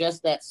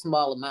just that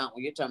small amount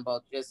when you're talking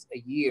about just a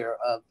year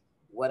of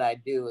what I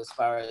do as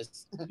far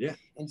as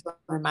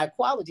enjoying my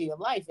quality of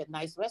life at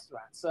nice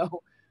restaurants.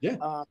 So,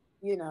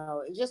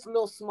 just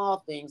little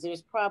small things.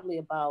 There's probably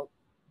about,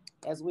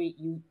 as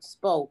you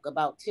spoke,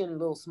 about 10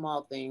 little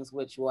small things,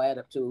 which will add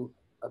up to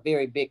a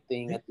very big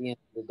thing at the end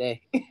of the day.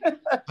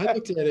 I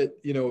looked at it,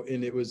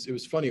 and it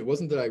was funny. It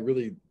wasn't that I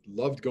really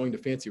loved going to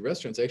fancy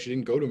restaurants. I actually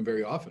didn't go to them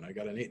very often. I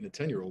got an 8 and a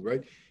 10-year-old,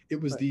 right? It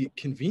was the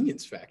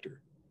convenience factor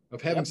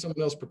of having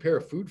someone else prepare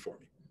a food for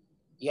me.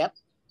 Yep.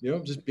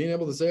 Just being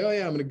able to say, oh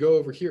yeah, I'm going to go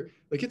over here.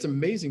 Like, it's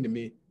amazing to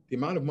me, the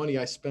amount of money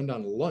I spend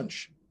on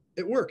lunch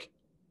at work.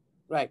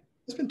 Right.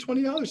 I spend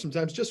 $20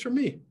 sometimes just for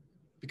me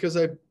because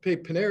I pay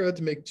Panera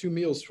to make 2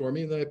 meals for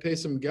me. And then I pay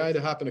some guy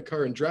to hop in a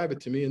car and drive it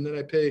to me. And then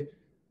I pay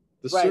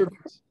the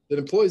service that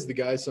employs the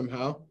guy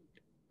somehow,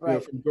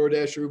 from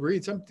DoorDash or Uber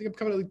Eats. I think I'm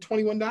coming at like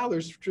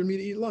 $21 for me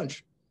to eat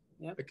lunch.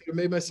 Yep. I could have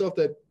made myself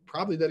that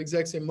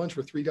exact same lunch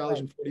for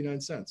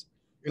 $3.49.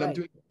 And I'm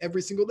doing it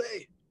every single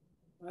day.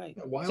 Right.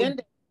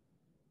 Wild.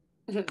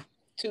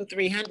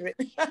 200-300.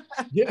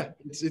 Yeah,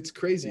 it's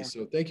crazy. Yeah.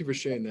 So thank you for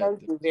sharing that.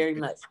 Thank you very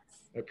much.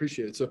 I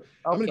appreciate it. So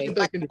I'm going to get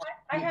back into.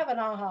 I have an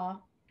aha.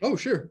 Oh,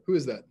 sure. Who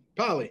is that?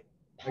 Polly.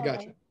 I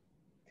got you.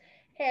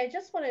 Hey, I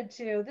just wanted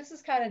to. This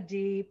is kind of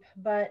deep,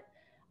 but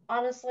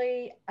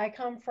honestly, I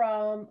come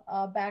from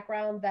a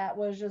background that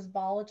was just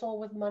volatile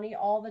with money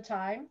all the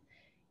time,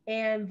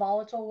 and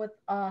volatile with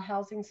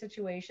housing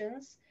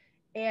situations,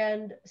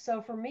 and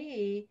so for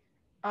me,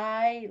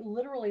 I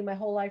literally my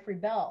whole life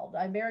rebelled.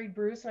 I married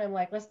Bruce and I'm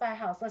like, let's buy a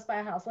house, let's buy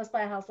a house, let's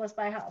buy a house, let's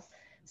buy a house.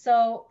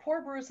 So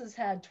poor Bruce has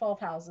had 12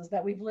 houses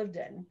that we've lived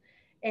in.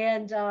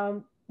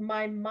 And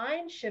my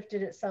mind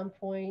shifted at some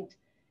point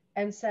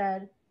and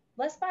said,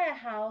 let's buy a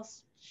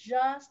house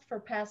just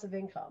for passive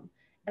income.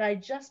 And I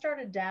just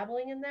started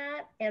dabbling in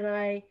that. And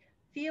I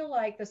feel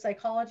like the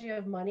psychology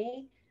of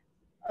money,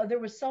 there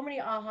was so many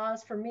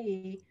ahas for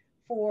me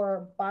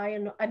for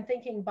I'm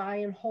thinking buy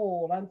and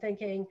hold. I'm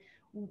thinking,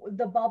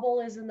 the bubble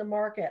is in the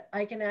market.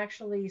 I can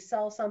actually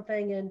sell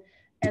something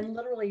and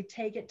literally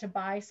take it to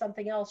buy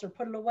something else or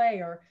put it away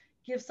or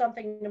give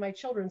something to my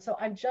children. So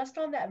I'm just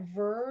on that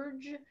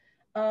verge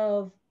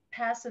of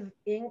passive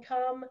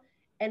income,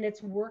 and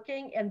it's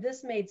working. And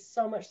this made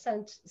so much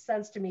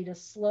sense to me to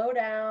slow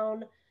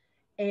down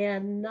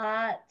and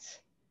not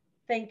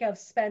think of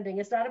spending.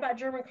 It's not about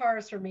German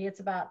cars for me. It's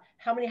about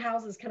how many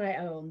houses can I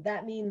own.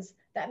 That means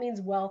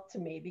wealth to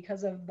me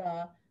because of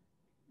the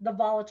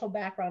volatile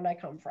background I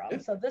come from. Yeah.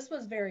 So this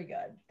was very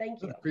good.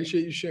 Thank you. I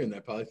appreciate you sharing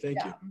that, Polly.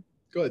 Thank you.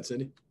 Go ahead,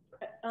 Cindy.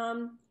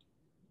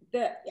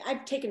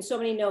 I've taken so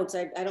many notes.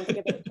 I don't think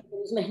I've ever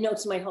used my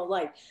notes my whole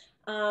life.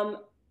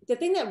 The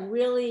thing that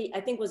really,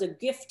 I think, was a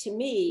gift to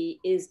me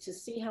is to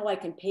see how I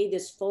can pay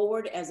this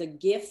forward as a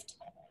gift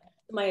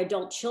to my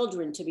adult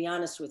children, to be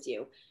honest with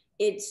you.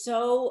 It's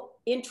so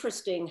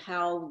interesting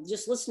how,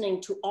 just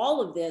listening to all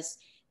of this,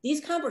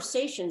 these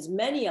conversations,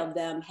 many of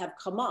them have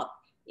come up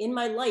in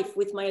my life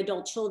with my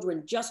adult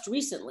children just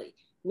recently,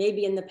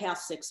 maybe in the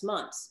past 6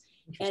 months,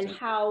 and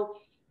how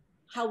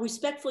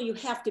respectful you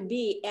have to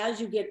be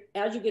as you get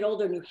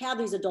older and you have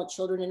these adult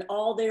children and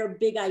all their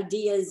big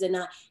ideas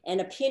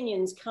and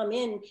opinions come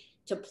in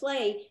to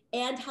play,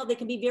 and how they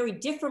can be very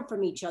different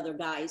from each other,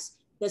 guys.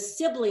 The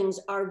siblings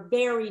are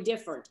very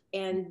different,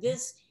 and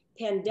this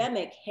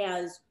pandemic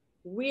has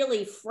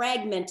really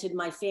fragmented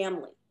my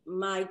family.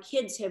 My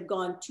kids have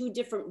gone 2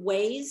 different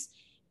ways,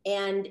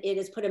 and it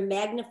has put a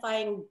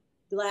magnifying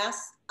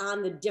glass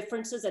on the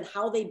differences and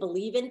how they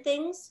believe in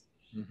things.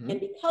 Mm-hmm. And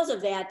because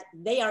of that,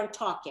 they aren't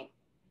talking.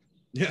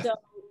 Yeah. So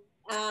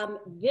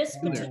this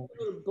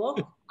particular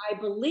book, I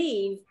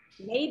believe,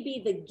 may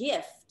be the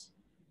gift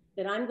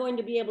that I'm going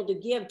to be able to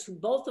give to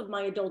both of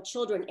my adult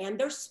children and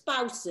their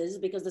spouses,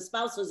 because the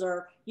spouses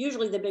are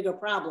usually the bigger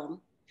problem.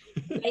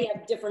 They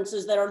have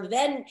differences that are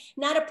then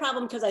not a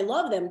problem because I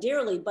love them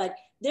dearly, but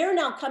they're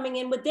now coming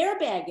in with their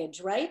baggage,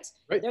 right?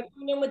 They're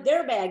coming in with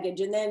their baggage,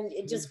 and then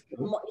it just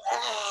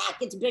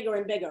gets bigger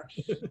and bigger,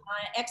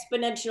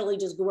 exponentially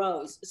just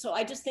grows. So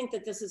I just think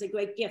that this is a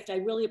great gift. I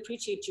really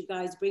appreciate you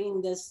guys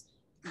bringing this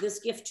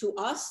gift to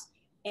us,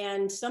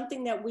 and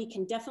something that we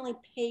can definitely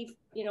pay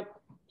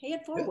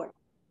it forward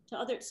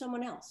to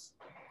someone else.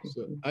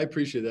 So I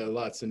appreciate that a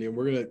lot, Cindy. And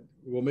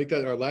we'll make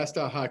that our last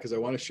aha, because I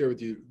want to share with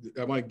you,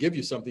 I want to give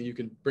you something you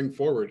can bring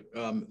forward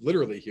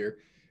literally here.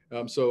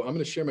 So I'm going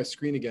to share my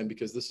screen again,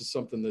 because this is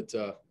something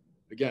that,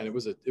 again, it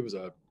was a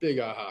big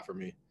aha for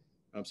me.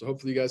 So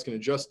hopefully you guys can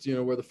adjust,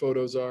 where the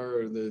photos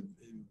are, or the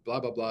blah,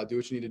 blah, blah, do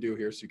what you need to do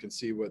here so you can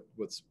see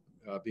what's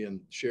being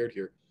shared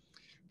here.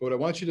 But what I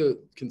want you to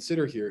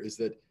consider here is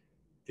that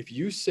if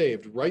you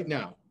saved right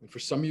now, and for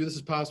some of you this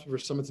is possible, for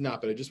some it's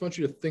not, but I just want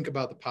you to think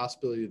about the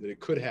possibility that it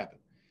could happen.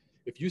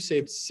 If you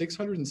saved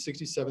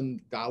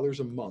 $667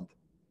 a month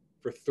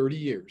for 30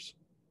 years,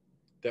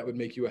 that would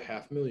make you a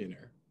 $500,000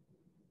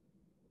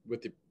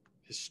 with the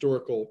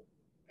historical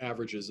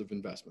averages of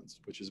investments,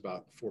 which is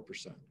about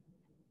 4%.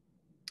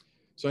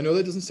 So I know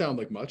that doesn't sound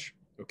like much,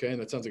 okay?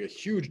 And that sounds like a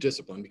huge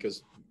discipline,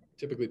 because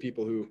typically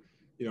people who,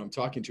 I'm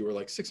talking to are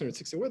like,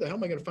 660, where the hell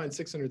am I going to find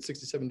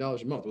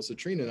 $667 a month? Well,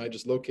 Satrina and I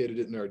just located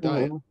it in our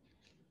diet.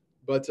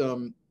 But,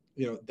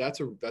 that's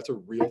a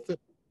real thing.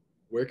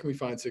 Where can we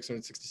find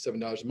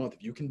 $667 a month?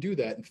 If you can do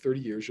that in 30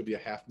 years, you'll be a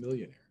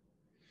 $500,000.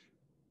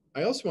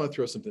 I also want to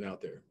throw something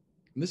out there,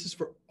 and this is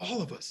for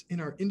all of us in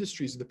our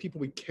industries, the people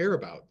we care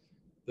about,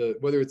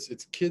 whether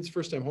it's kids,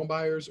 first-time home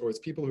buyers, or it's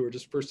people who are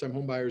just first-time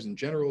home buyers in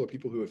general, or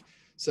people who have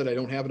said, I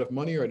don't have enough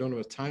money, or I don't have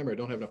enough time, or I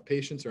don't have enough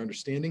patience or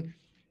understanding.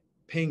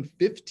 Paying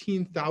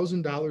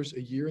 $15,000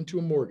 a year into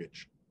a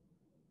mortgage,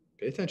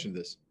 pay attention to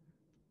this,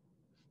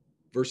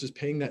 versus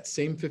paying that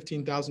same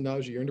 $15,000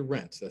 a year into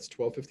rent, so that's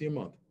 $1,250 a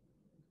month,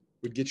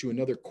 would get you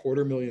another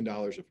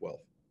 $250,000 of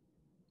wealth.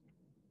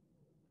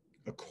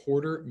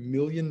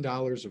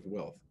 $250,000 of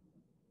wealth.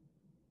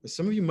 Now,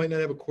 some of you might not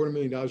have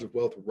 $250,000 of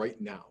wealth right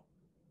now,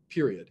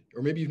 period.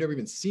 Or maybe you've never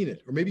even seen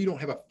it. Or maybe you don't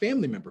have a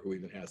family member who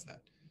even has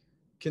that.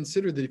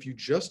 Consider that if you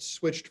just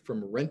switched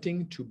from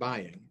renting to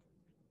buying,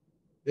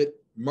 at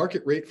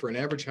market rate for an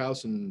average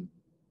house in,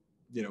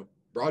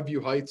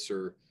 Broadview Heights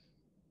or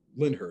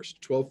Lyndhurst,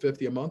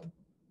 $1,250 a month.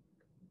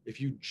 If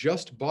you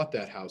just bought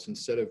that house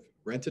instead of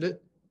rented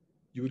it,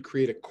 you would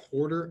create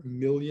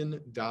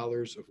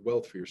 $250,000 of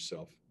wealth for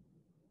yourself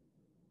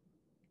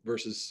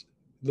versus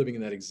living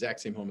in that exact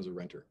same home as a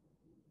renter.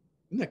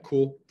 Isn't that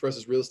cool? For us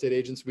as real estate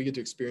agents, we get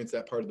to experience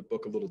that part of the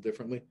book a little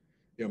differently.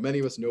 Many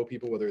of us know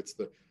people, whether it's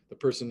the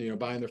person,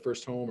 buying their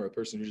first home, or a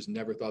person who just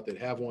never thought they'd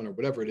have one, or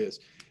whatever it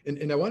is.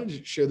 And I wanted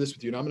to share this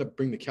with you, and I'm going to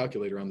bring the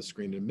calculator on the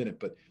screen in a minute,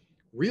 but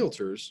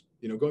realtors,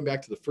 going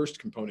back to the first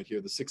component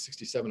here, the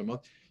 $667 a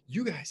month,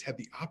 you guys have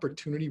the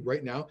opportunity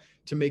right now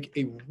to make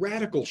a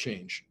radical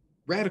change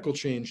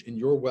in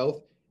your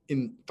wealth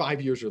in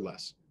 5 years or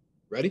less.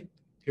 Ready?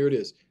 Here it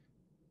is.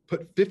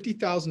 Put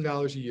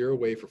 $50,000 a year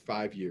away for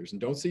 5 years.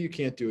 And don't say you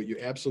can't do it. You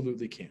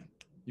absolutely can.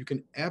 You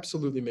can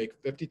absolutely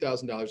make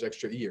 $50,000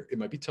 extra a year. It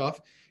might be tough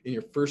in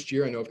your first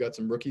year. I know I've got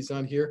some rookies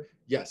on here.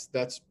 Yes,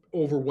 that's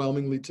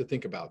overwhelmingly to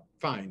think about.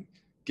 Fine.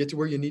 get to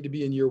where you need to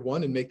be in year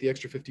one and make the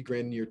extra 50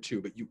 grand in year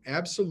two. But you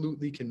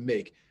absolutely can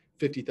make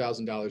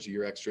 $50,000 a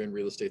year extra in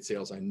real estate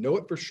sales. I know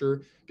it for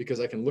sure because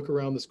I can look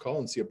around this call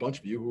and see a bunch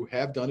of you who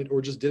have done it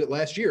or just did it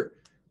last year.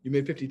 You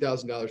made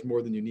 $50,000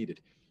 more than you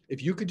needed.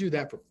 If you could do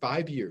that for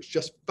 5 years,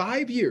 just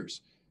 5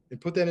 years, and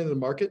put that into the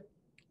market,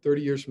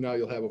 30 years from now,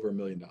 you'll have over $1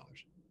 million.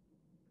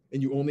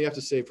 And you only have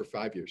to save for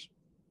 5 years.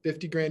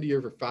 50 grand a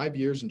year for 5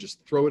 years and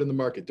just throw it in the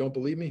market. Don't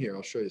believe me? Here,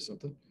 I'll show you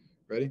something.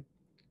 Ready?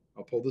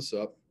 I'll pull this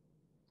up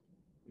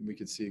and we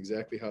can see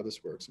exactly how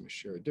this works. Let me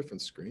share a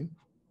different screen.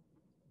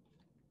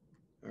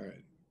 All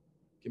right.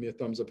 Give me a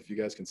thumbs up if you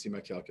guys can see my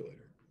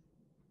calculator.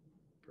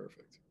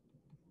 Perfect.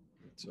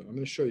 So I'm going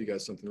to show you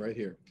guys something right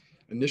here.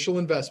 Initial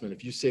investment,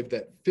 if you save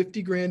that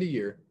 50 grand a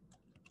year,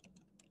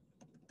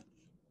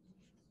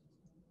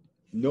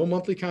 no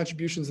monthly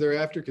contributions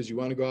thereafter because you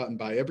want to go out and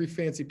buy every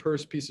fancy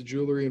purse, piece of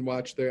jewelry, and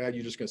watch there.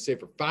 You're just going to save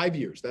for 5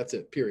 years. That's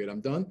it, period. I'm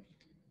done.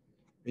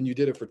 And you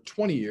did it for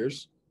 20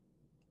 years.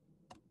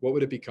 What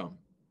would it become?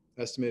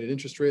 Estimated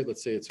interest rate,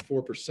 let's say it's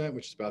 4%,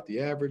 which is about the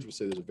average. We'll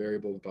say there's a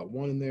variable of about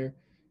 1 in there.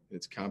 And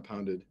it's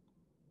compounded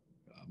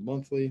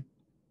monthly.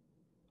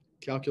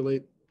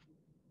 Calculate.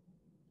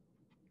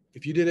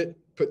 If you did it,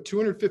 put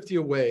 250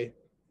 away,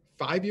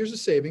 5 years of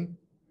saving,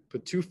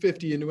 put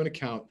 250 into an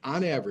account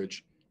on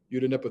average,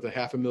 you'd end up with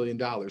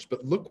 $500,000.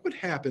 But look what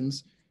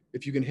happens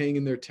if you can hang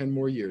in there 10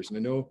 more years. And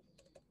I know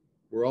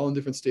we're all in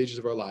different stages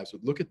of our lives,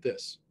 but look at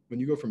this. When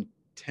you go from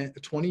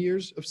 20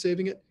 years of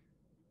saving it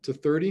to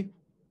 30,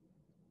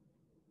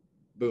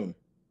 boom,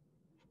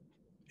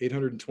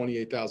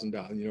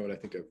 $828,000. You know what? I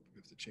think I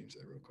have to change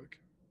that real quick.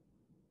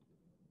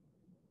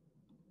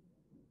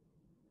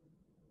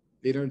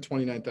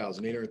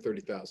 829,000,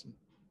 830,000.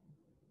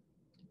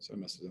 So I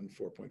must have done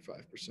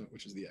 4.5%,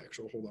 which is the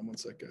actual. Hold on one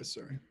sec, guys.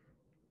 Sorry.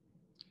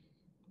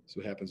 So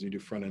what happens when you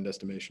do front end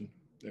estimation?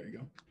 There you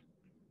go.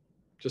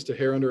 Just a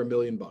hair under $1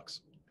 million.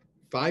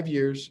 5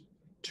 years,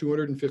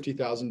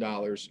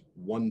 $250,000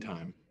 one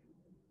time.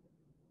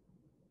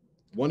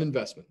 One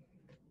investment.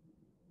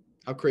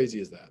 How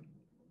crazy is that?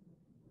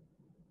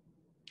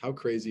 How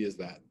crazy is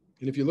that?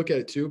 And if you look at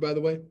it too, by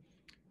the way,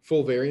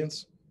 full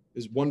variance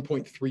is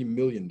 $1.3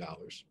 million.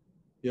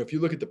 You know, if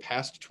you look at the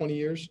past 20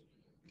 years,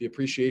 the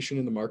appreciation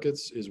in the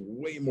markets is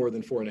way more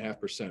than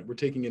 4.5%. We're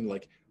taking in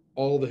like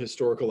all the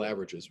historical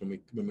averages when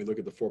we look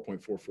at the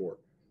 4.44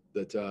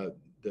 that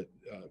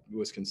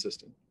was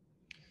consistent.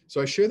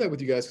 So I share that with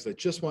you guys because I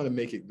just want to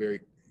make it very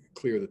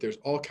clear that there's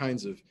all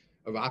kinds of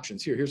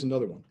options here. Here's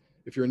another one.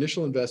 If your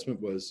initial investment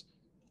was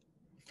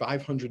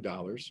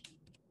 $500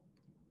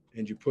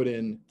 and you put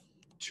in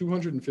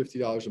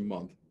 $250 a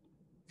month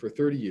for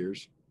 30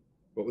 years,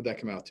 what would that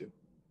come out to?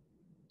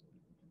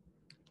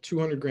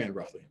 200 grand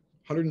roughly,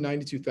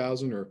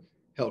 192,000, or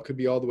hell, it could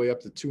be all the way up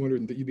to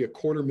 200. You'd be a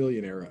quarter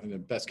millionaire in a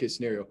best case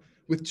scenario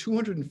with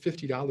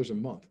 $250 a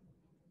month.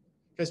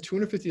 Guys,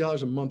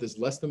 $250 a month is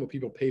less than what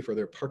people pay for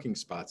their parking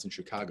spots in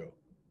Chicago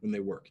when they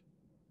work.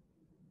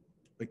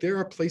 Like there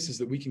are places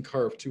that we can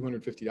carve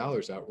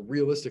 $250 out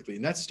realistically,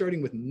 and that's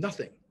starting with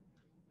nothing.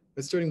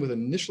 That's starting with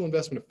an initial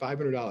investment of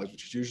 $500,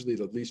 which is usually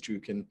the least you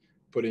can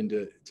put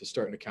into to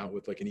start an account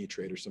with, like an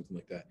E-Trade or something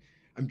like that.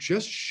 I'm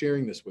just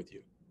sharing this with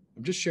you.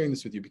 I'm just sharing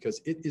this with you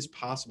because it is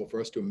possible for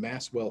us to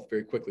amass wealth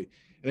very quickly.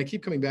 And I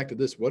keep coming back to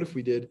this. What if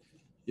we did,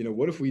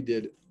 what if we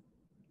did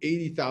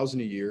 $80,000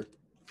 a year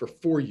for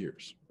 4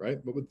 years, right?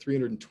 What would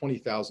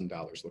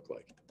 $320,000 look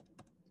like?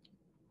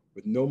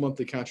 With no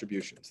monthly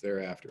contributions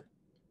thereafter,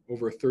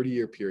 over a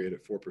 30-year period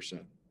at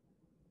 4%.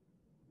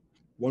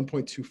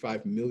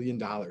 $1.25 million.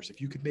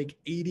 If you could make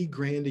 80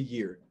 grand a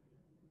year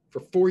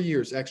for 4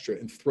 years extra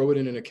and throw it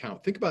in an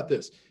account. Think about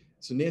this.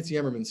 So Nancy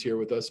Emmerman's here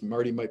with us.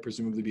 Marty might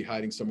presumably be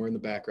hiding somewhere in the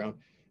background.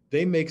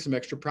 They make some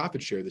extra profit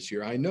share this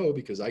year. I know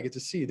because I get to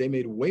see they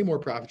made way more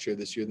profit share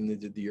this year than they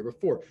did the year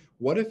before.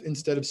 What if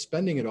instead of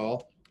spending it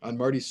all on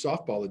Marty's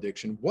softball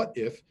addiction, what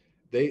if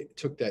they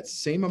took that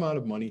same amount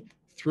of money,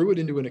 threw it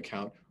into an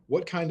account?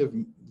 What kind of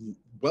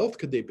wealth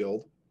could they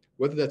build,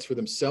 whether that's for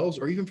themselves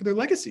or even for their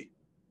legacy,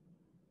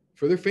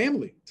 for their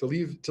family to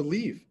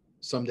leave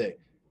someday?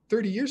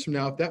 30 years from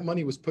now, if that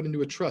money was put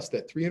into a trust,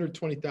 that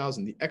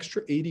 320,000, the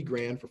extra 80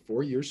 grand for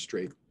 4 years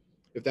straight,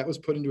 if that was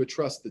put into a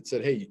trust that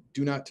said, hey,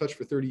 do not touch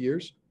for 30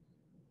 years,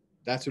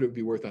 that's what it would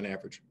be worth on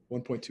average,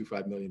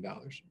 $1.25 million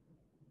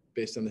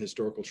based on the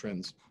historical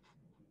trends.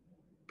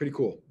 Pretty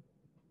cool.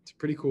 It's a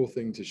pretty cool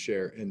thing to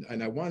share.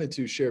 And I wanted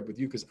to share it with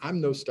you because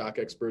I'm no stock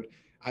expert.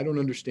 I don't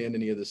understand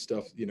any of this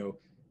stuff,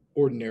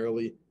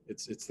 ordinarily.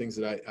 It's things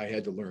that I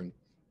had to learn.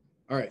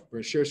 All right, we're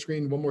gonna share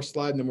screen, one more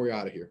slide, and then we're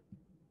out of here.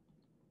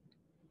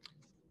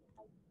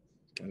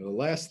 And the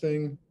last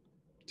thing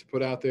to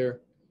put out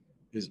there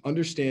is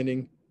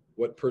understanding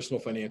what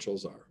personal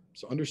financials are.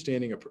 So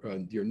understanding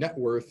your net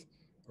worth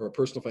or a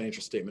personal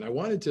financial statement. I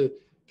wanted to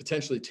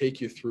potentially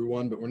take you through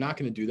one, but we're not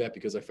going to do that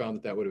because I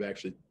found that would have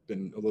actually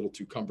been a little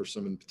too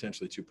cumbersome and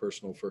potentially too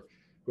personal for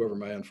whoever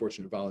my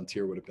unfortunate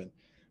volunteer would have been.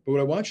 But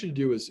what I want you to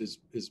do is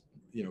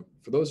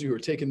for those of you who are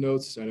taking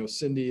notes, I know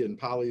Cindy and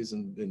Polly's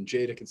and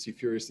Jada can see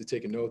furiously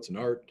taking notes, and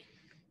Art,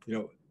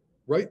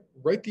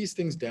 write these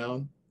things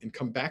down and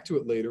come back to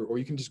it later, or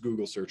you can just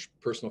Google search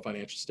personal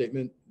financial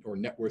statement or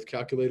net worth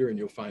calculator, and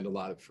you'll find a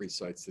lot of free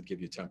sites that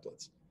give you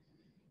templates.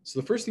 So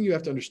the first thing you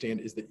have to understand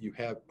is that you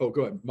have, oh,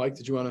 go ahead. Mike,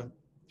 did you want to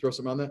throw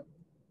something on that?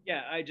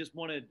 Yeah, I just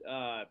wanted,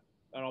 and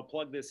I'll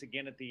plug this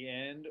again at the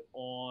end.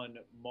 On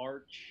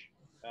March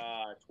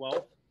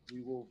 12th,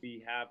 we will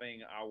be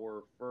having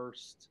our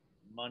first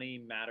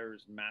Money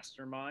Matters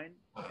Mastermind.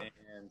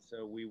 And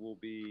so we will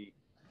be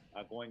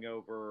going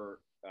over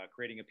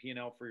creating a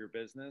P&L for your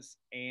business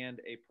and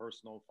a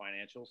personal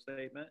financial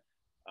statement.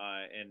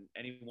 And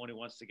anyone who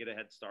wants to get a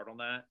head start on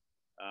that,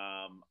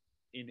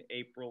 in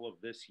April of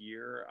this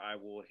year, I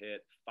will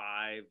hit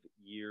 5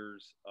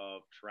 years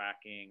of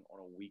tracking on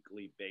a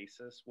weekly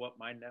basis what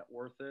my net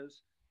worth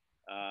is.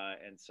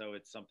 And so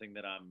it's something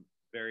that I'm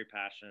very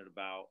passionate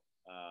about,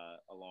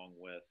 along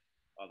with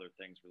other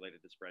things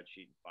related to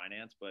spreadsheet and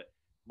finance. But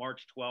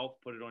March 12th,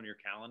 put it on your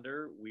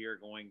calendar. We are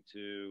going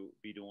to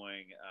be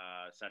doing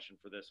a session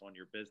for this on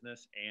your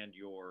business and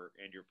your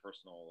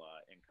personal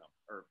income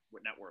or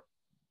net worth.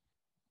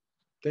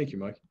 Thank you,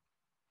 Mike.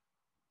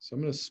 So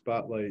I'm going to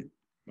spotlight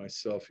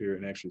myself here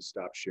and actually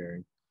stop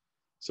sharing.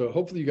 So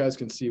hopefully you guys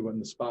can see when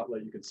the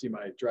spotlight, you can see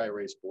my dry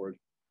erase board.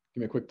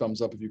 Give me a quick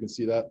thumbs up if you can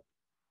see that.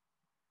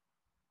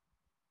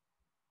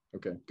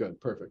 Okay, good,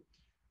 perfect.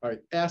 All right,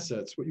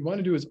 assets. What you want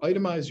to do is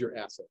itemize your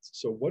assets.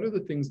 So what are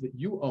the things that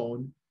you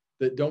own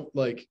that don't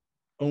like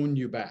own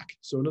you back?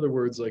 So in other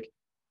words, like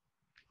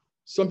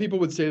some people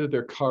would say that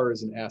their car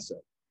is an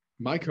asset.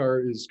 My car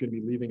is going to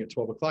be leaving at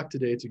 12 o'clock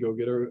today to go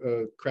get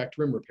a cracked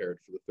rim repaired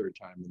for the third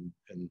time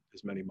in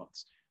as many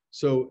months.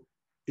 So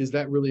is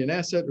that really an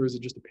asset, or is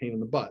it just a pain in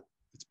the butt?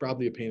 It's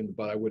probably a pain in the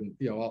butt. I wouldn't,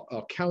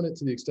 I'll count it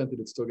to the extent that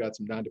it's still got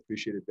some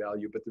non-depreciated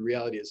value, but the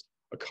reality is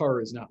a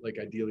car is not like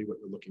ideally what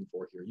we're looking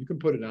for here. You can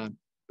put it on,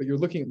 but you're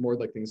looking at more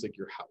like things like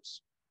your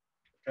house,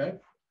 okay?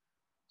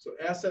 So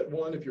asset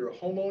one, if you're a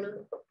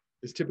homeowner,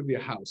 is typically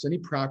a house, any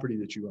property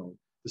that you own.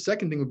 The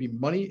second thing would be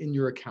money in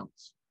your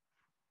accounts.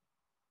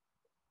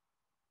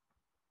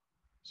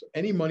 So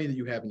any money that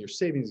you have in your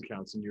savings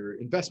accounts, and your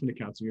investment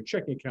accounts, and your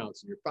checking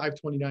accounts, and your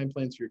 529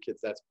 plans for your kids,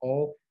 that's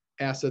all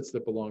assets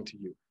that belong to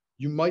you.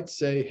 You might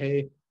say,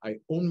 hey, I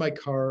own my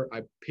car.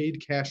 I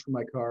paid cash for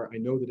my car. I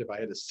know that if I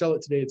had to sell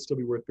it today, it'd still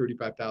be worth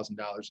 $35,000.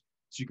 So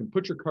you can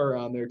put your car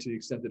on there to the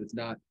extent that it's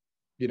not,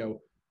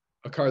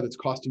 a car that's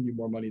costing you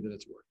more money than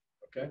it's worth,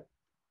 okay?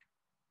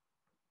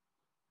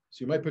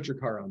 So you might put your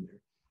car on there.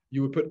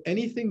 You would put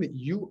anything that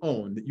you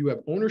own, that you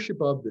have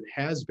ownership of, that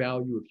has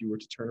value if you were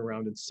to turn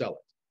around and sell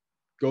it,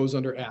 goes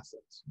under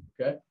assets,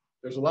 okay?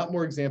 There's a lot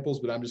more examples,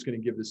 but I'm just going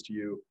to give this to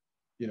you,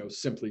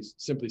 simply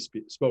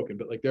spoken.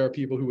 But like there are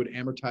people who would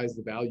amortize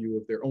the value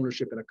of their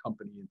ownership in a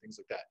company and things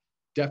like that.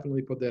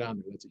 Definitely put that on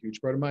there. That's a huge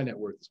part of my net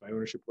worth, is my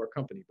ownership of our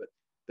company, but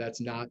that's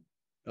not,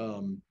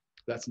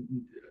 that's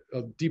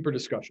a deeper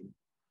discussion.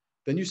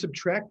 Then you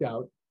subtract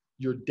out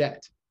your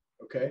debt,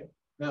 okay?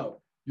 Now,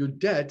 your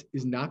debt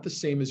is not the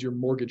same as your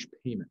mortgage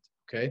payment,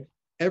 okay?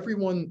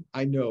 Everyone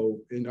I know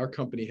in our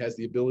company has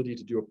the ability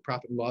to do a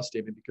profit and loss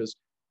statement, because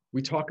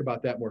we talk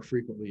about that more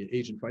frequently at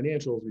Agent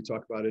Financials. We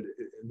talk about it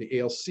in the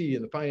ALC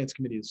and the finance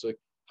committee. It's like,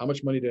 how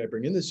much money did I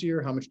bring in this year?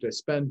 How much did I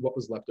spend? What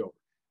was left over?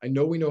 I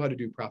know we know how to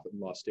do profit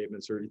and loss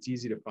statements, or it's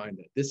easy to find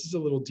that. This is a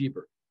little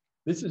deeper.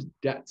 This is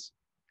debts.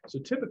 So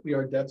typically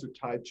our debts are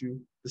tied to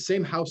the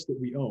same house that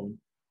we own.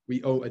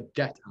 We owe a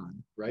debt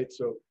on, right?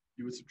 So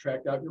you would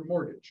subtract out your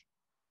mortgage,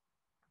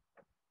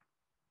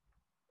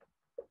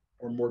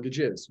 or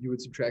mortgages. You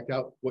would subtract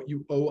out what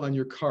you owe on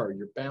your car,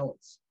 your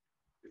balance,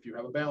 if you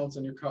have a balance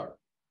on your car.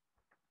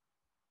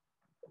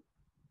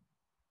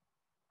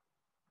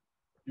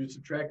 You would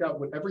subtract out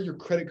whatever your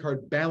credit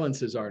card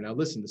balances are. Now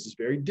listen, this is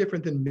very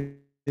different than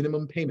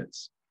minimum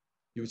payments.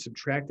 You would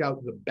subtract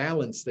out the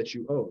balance that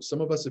you owe.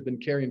 Some of us have been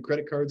carrying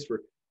credit cards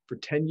for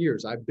 10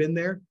 years. I've been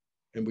there,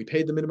 and we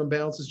paid the minimum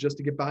balances just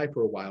to get by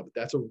for a while, but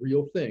that's a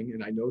real thing.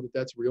 And I know that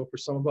that's real for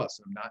some of us.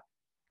 I'm not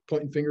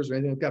pointing fingers or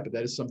anything like that, but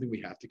that is something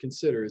we have to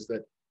consider, is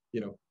that,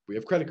 we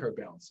have credit card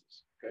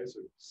balances. Okay,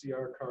 so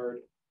CR card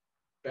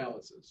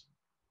balances.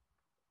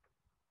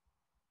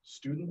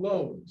 Student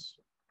loans.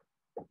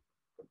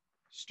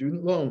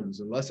 Student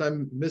loans, unless I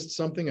missed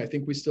something, I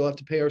think we still have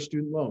to pay our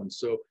student loans.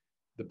 So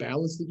the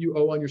balance that you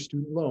owe on your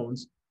student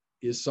loans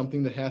is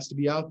something that has to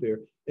be out there.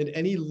 And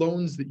any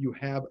loans that you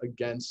have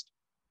against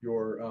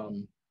your,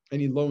 other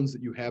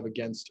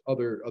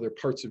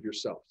parts of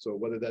yourself. So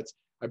whether that's,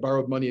 I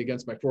borrowed money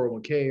against my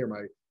 401k or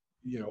my,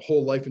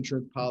 whole life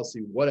insurance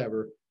policy,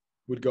 whatever,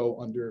 would go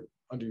under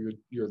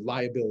your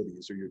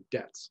liabilities or your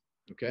debts,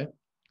 okay?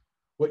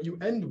 What you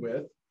end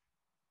with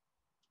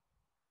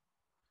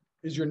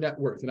is your net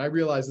worth. And I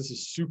realize this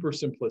is super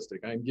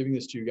simplistic. I'm giving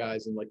this to you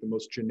guys in like the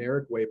most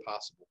generic way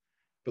possible,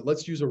 but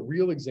let's use a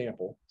real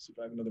example. See if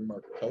I have another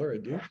marker color. I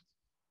do.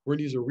 We're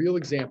gonna use a real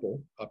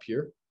example up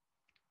here,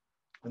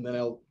 and then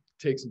I'll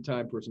take some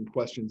time for some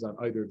questions on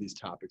either of these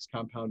topics,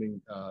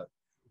 compounding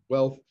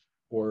wealth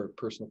or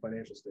personal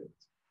financial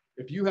statements.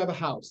 If you have a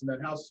house and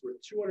that house is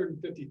worth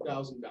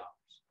 $250,000,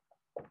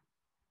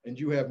 and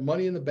you have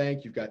money in the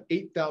bank, you've got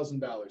 $8,000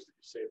 that you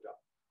saved up.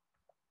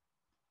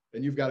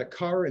 And you've got a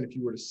car, and if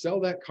you were to sell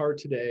that car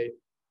today,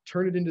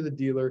 turn it into the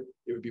dealer,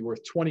 it would be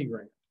worth 20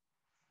 grand.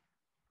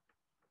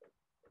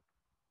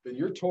 Then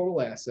your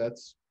total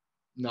assets,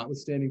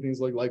 notwithstanding things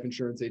like life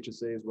insurance,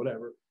 HSAs,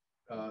 whatever,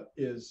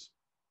 is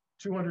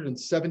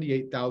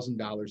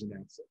 $278,000 in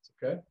assets,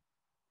 okay?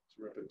 So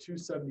we're up at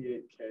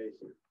 278K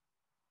here,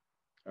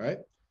 all right?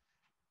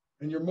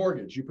 And your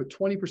mortgage, you put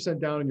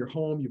 20% down in your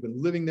home, you've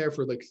been living there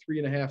for like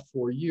 3.5,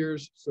 4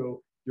 years,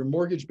 so your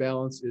mortgage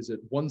balance is at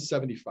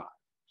 175,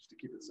 just to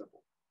keep it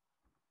simple.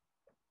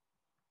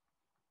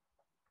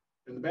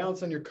 And the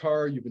balance on your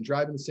car, you've been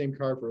driving the same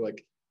car for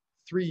like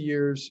 3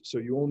 years, so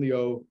you only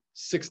owe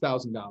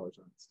 $6,000 on it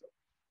still.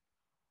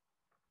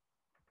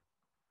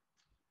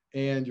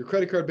 And your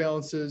credit card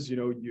balances, you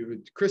know,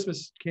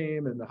 Christmas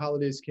came and the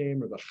holidays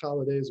came, or the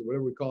holidays, or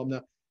whatever we call them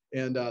now.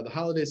 And the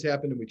holidays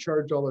happened and we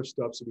charged all our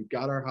stuff. So we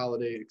got our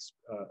holiday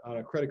on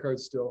a credit card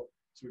still.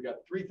 So we got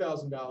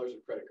 $3,000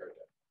 of credit card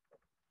debt.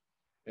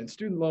 And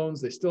student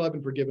loans, they still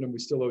haven't forgiven them. We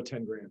still owe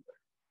 10 grand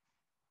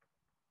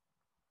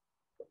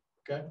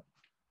there. Okay.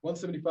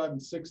 175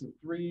 and 6 and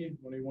 3,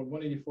 181,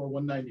 184,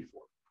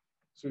 194.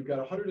 So we've got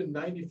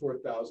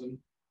 194,000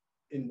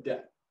 in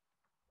debt.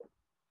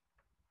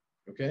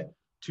 Okay.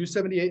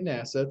 278 in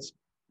assets,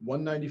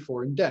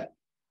 194 in debt.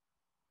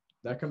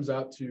 That comes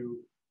out to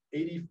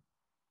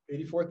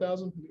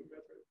 84,000.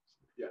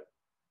 Yeah.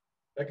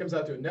 That comes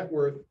out to a net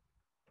worth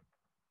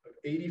of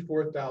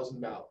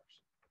 $84,000.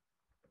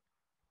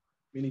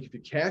 Meaning if you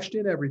cashed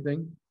in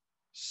everything,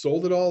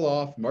 sold it all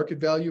off, market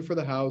value for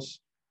the house,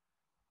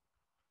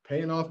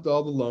 paying off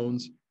all the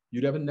loans,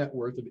 you'd have a net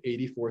worth of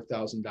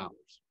 $84,000.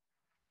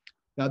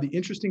 Now, the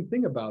interesting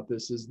thing about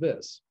this is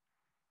this.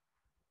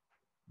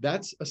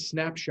 That's a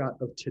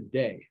snapshot of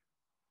today.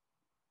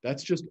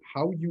 That's just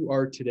how you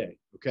are today,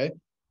 okay?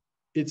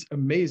 It's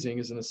amazing,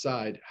 as an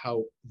aside,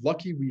 how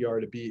lucky we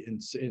are to be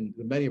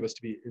many of us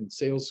to be in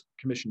sales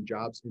commission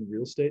jobs in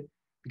real estate,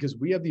 because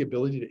we have the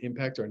ability to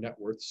impact our net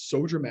worth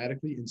so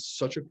dramatically in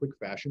such a quick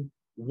fashion.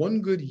 One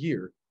good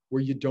year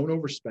where you don't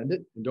overspend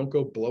it and don't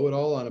go blow it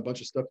all on a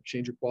bunch of stuff to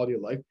change your quality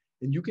of life,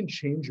 and you can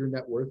change your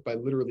net worth by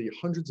literally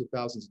hundreds of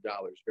thousands of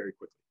dollars very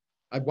quickly.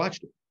 I've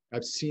watched it.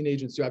 I've seen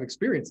agents do. I've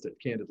experienced it,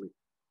 candidly.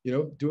 You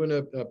know, doing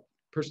a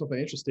personal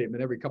financial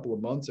statement every couple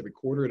of months, every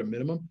quarter at a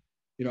minimum.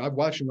 You know, I've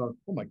watched them go,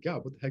 oh my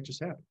God, what the heck just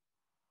happened?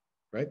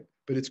 Right?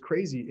 But it's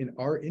crazy. In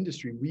our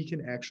industry, we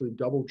can actually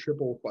double,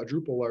 triple,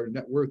 quadruple our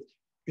net worth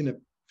in a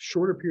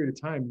shorter period of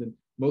time than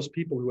most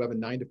people who have a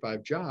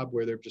 9-to-5 job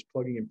where they're just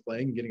plugging and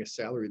playing and getting a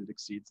salary that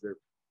exceeds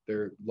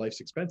their life's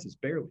expenses,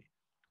 barely.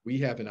 We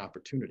have an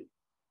opportunity,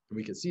 and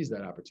we can seize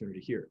that opportunity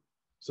here.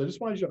 So I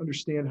just wanted you to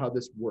understand how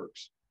this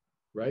works,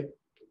 right?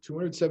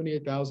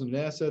 278,000 in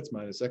assets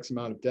minus X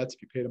amount of debts,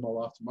 if you paid them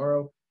all off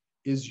tomorrow,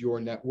 is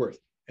your net worth.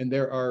 And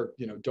there are,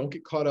 you know, don't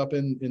get caught up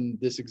in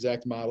this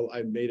exact model.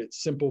 I made it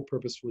simple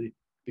purposefully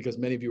because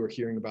many of you are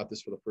hearing about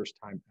this for the first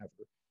time ever,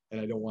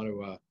 and I don't want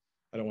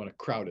to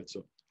crowd it.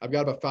 So I've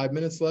got about 5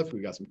 minutes left.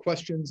 We've got some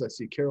questions. I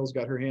see Carol's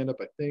got her hand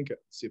up, I think.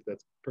 Let's see if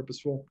that's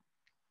purposeful.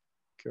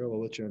 Carol,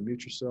 I'll let you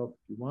unmute yourself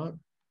if you want.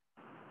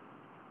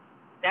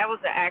 That was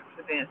an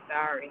accident,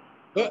 sorry.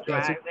 Oh,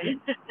 driving.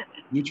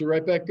 Mute you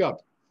right back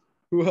up.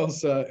 Who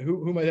else?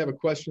 Who might have a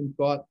question,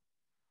 thought,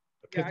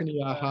 epiphany,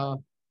 aha,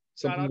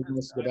 something you want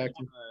us to go back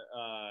to?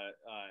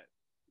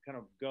 Kind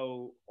of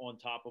go on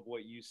top of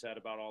what you said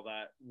about all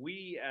that.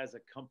 We as a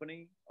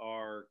company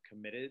are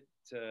committed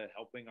to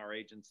helping our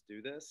agents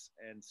do this.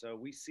 And so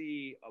we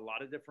see a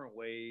lot of different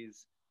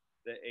ways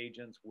that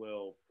agents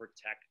will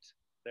protect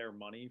their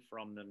money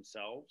from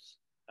themselves.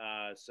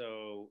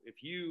 So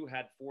if you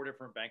had 4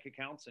 different bank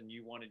accounts and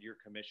you wanted your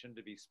commission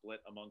to be split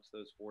amongst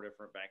those 4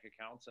 different bank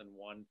accounts, and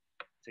one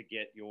to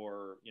get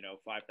your, you know,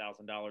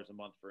 $5,000 a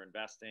month for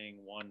investing,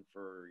 one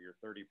for your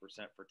 30%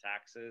 for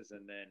taxes,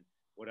 and then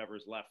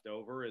whatever's left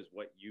over is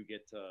what you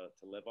get to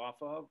live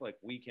off of. Like,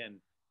 we can,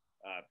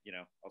 you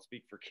know, I'll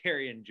speak for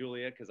Carrie and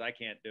Julia because I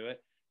can't do it.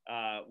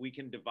 We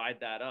can divide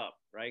that up,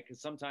 right?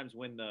 Because sometimes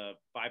when the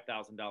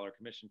 $5,000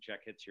 commission check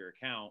hits your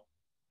account,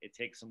 it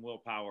takes some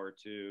willpower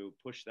to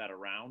push that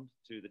around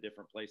to the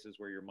different places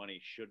where your money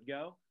should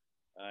go.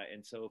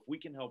 And so if we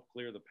can help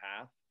clear the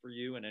path for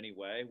you in any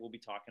way, we'll be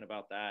talking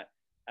about that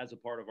as a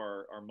part of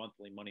our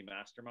monthly money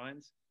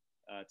masterminds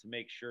to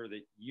make sure that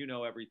you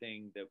know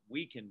everything that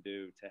we can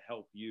do to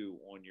help you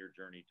on your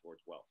journey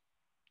towards wealth.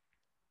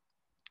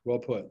 Well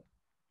put.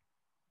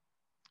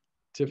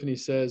 Tiffany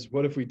says,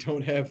 what if we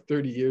don't have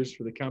 30 years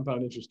for the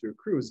compound interest to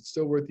accrue? Is it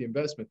still worth the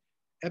investment?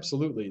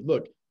 Absolutely.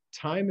 Look,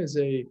 time is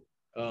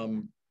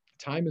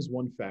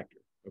one factor,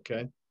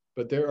 okay?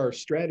 But there are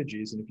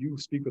strategies, and if you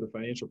speak with a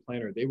financial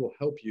planner, they will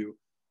help you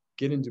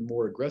get into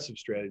more aggressive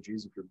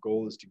strategies if your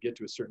goal is to get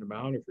to a certain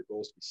amount, if your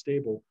goal is to be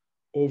stable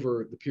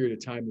over the period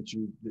of time that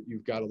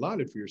you've got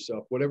allotted for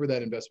yourself, whatever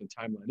that investment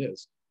timeline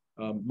is.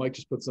 Mike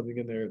just put something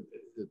in there.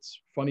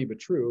 It's funny but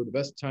true. The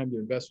best time to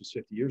invest was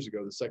 50 years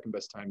ago. The second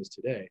best time is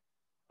today.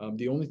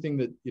 The only thing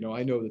that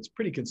I know that's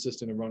pretty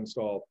consistent amongst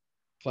all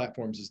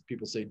platforms is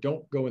people say,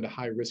 don't go into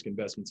high risk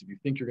investments if you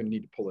think you're going to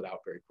need to pull it out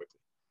very quickly.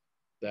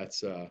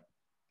 That's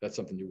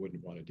something you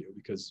wouldn't want to do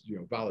because, you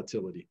know,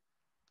 volatility.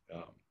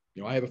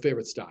 You know, I have a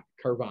favorite stock,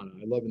 Carvana.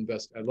 I love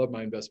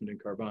my investment in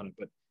Carvana,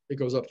 but it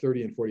goes up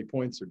 30 and 40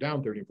 points or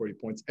down 30 and 40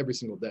 points every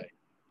single day.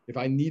 If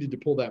I needed to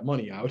pull that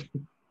money out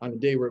on a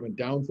day where it went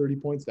down 30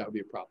 points, that would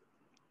be a problem.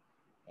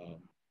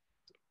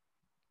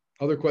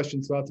 Other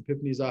questions, thoughts,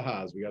 epiphanies,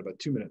 ahas? We got about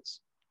 2 minutes.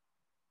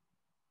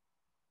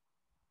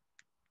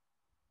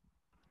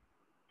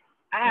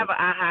 I have an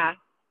aha.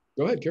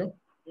 Go ahead, Carol.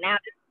 Now,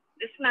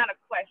 this is not a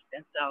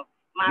question, so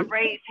my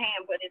raised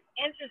hand, but it's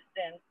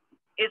interesting.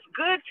 It's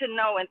good to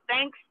know, and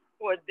thanks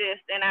for this.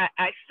 And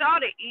I saw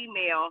the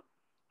email,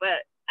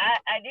 but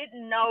I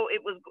didn't know it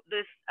was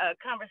this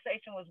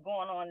conversation was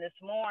going on this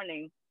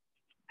morning.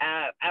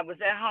 I was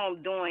at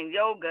home doing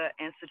yoga,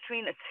 and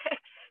Satrina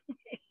texted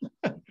me.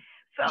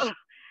 So,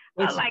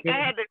 I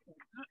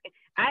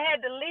had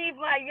to leave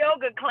my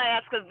yoga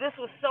class because this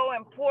was so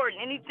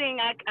important.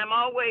 Anything I'm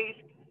always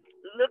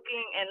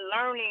looking and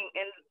learning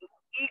and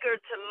eager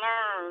to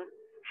learn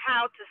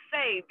how to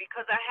save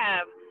because I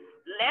have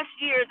less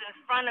years in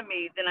front of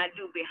me than I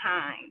do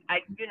behind.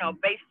 You know,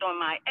 based on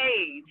my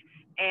age,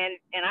 and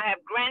I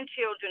have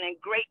grandchildren and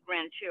great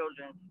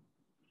grandchildren.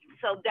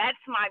 So that's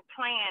my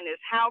plan: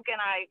 is how can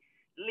I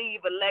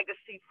leave a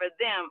legacy for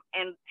them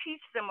and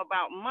teach them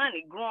about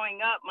money.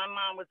 Growing up, my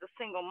mom was a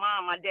single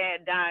mom. My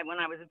dad died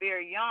when I was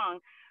very young.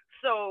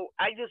 So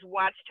I just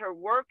watched her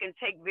work and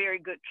take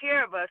very good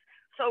care of us.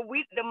 So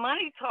the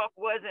money talk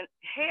wasn't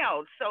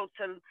held. So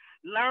to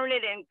learn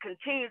it and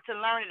continue to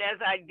learn it as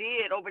I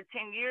did over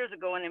 10 years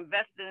ago and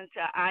invested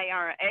into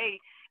IRA,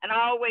 and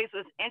I always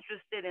was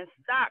interested in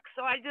stocks.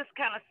 So I just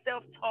kind of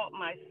self-taught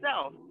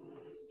myself.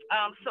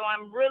 So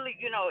I'm really,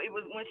 you know, it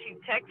was when she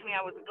texted me,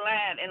 I was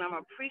glad and I'm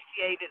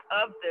appreciated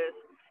of this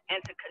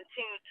and to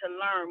continue to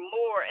learn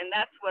more. And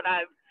that's what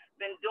I've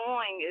been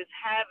doing is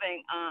having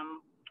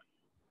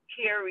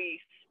Carrie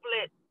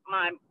split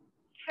my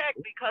check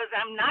because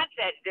I'm not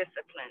that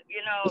disciplined, you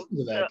know, to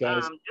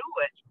do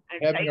it and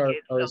having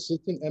take our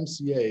assistant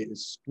MCA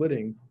is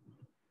splitting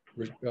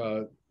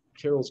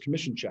Carol's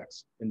commission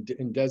checks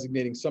and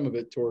designating some of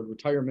it toward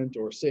retirement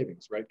or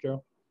savings, right,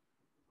 Carol?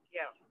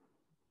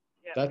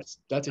 Yeah.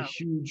 That's a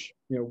huge,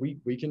 you know,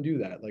 we can do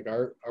that. Like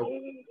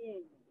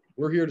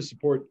we're here to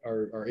support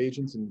our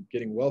agents in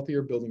getting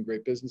wealthier, building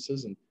great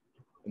businesses, and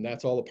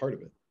that's all a part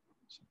of it.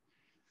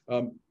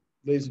 So,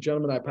 ladies and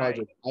gentlemen, I apologize.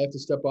 Right. I have to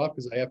step off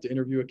because I have to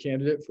interview a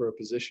candidate for a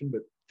position,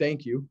 but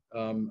thank you.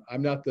 I'm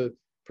not the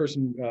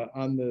person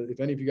if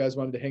any of you guys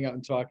wanted to hang out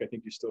and talk, I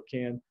think you still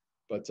can,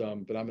 but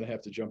I'm going to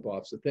have to jump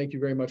off. So thank you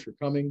very much for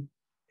coming.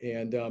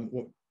 And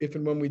if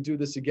and when we do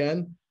this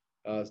again,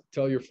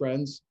 tell your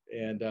friends,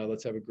 and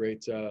let's have a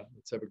great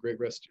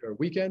rest of our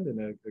weekend and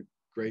a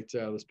great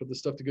let's put this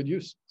stuff to good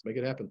use. Let's make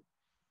it happen.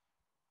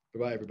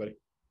 Goodbye, everybody.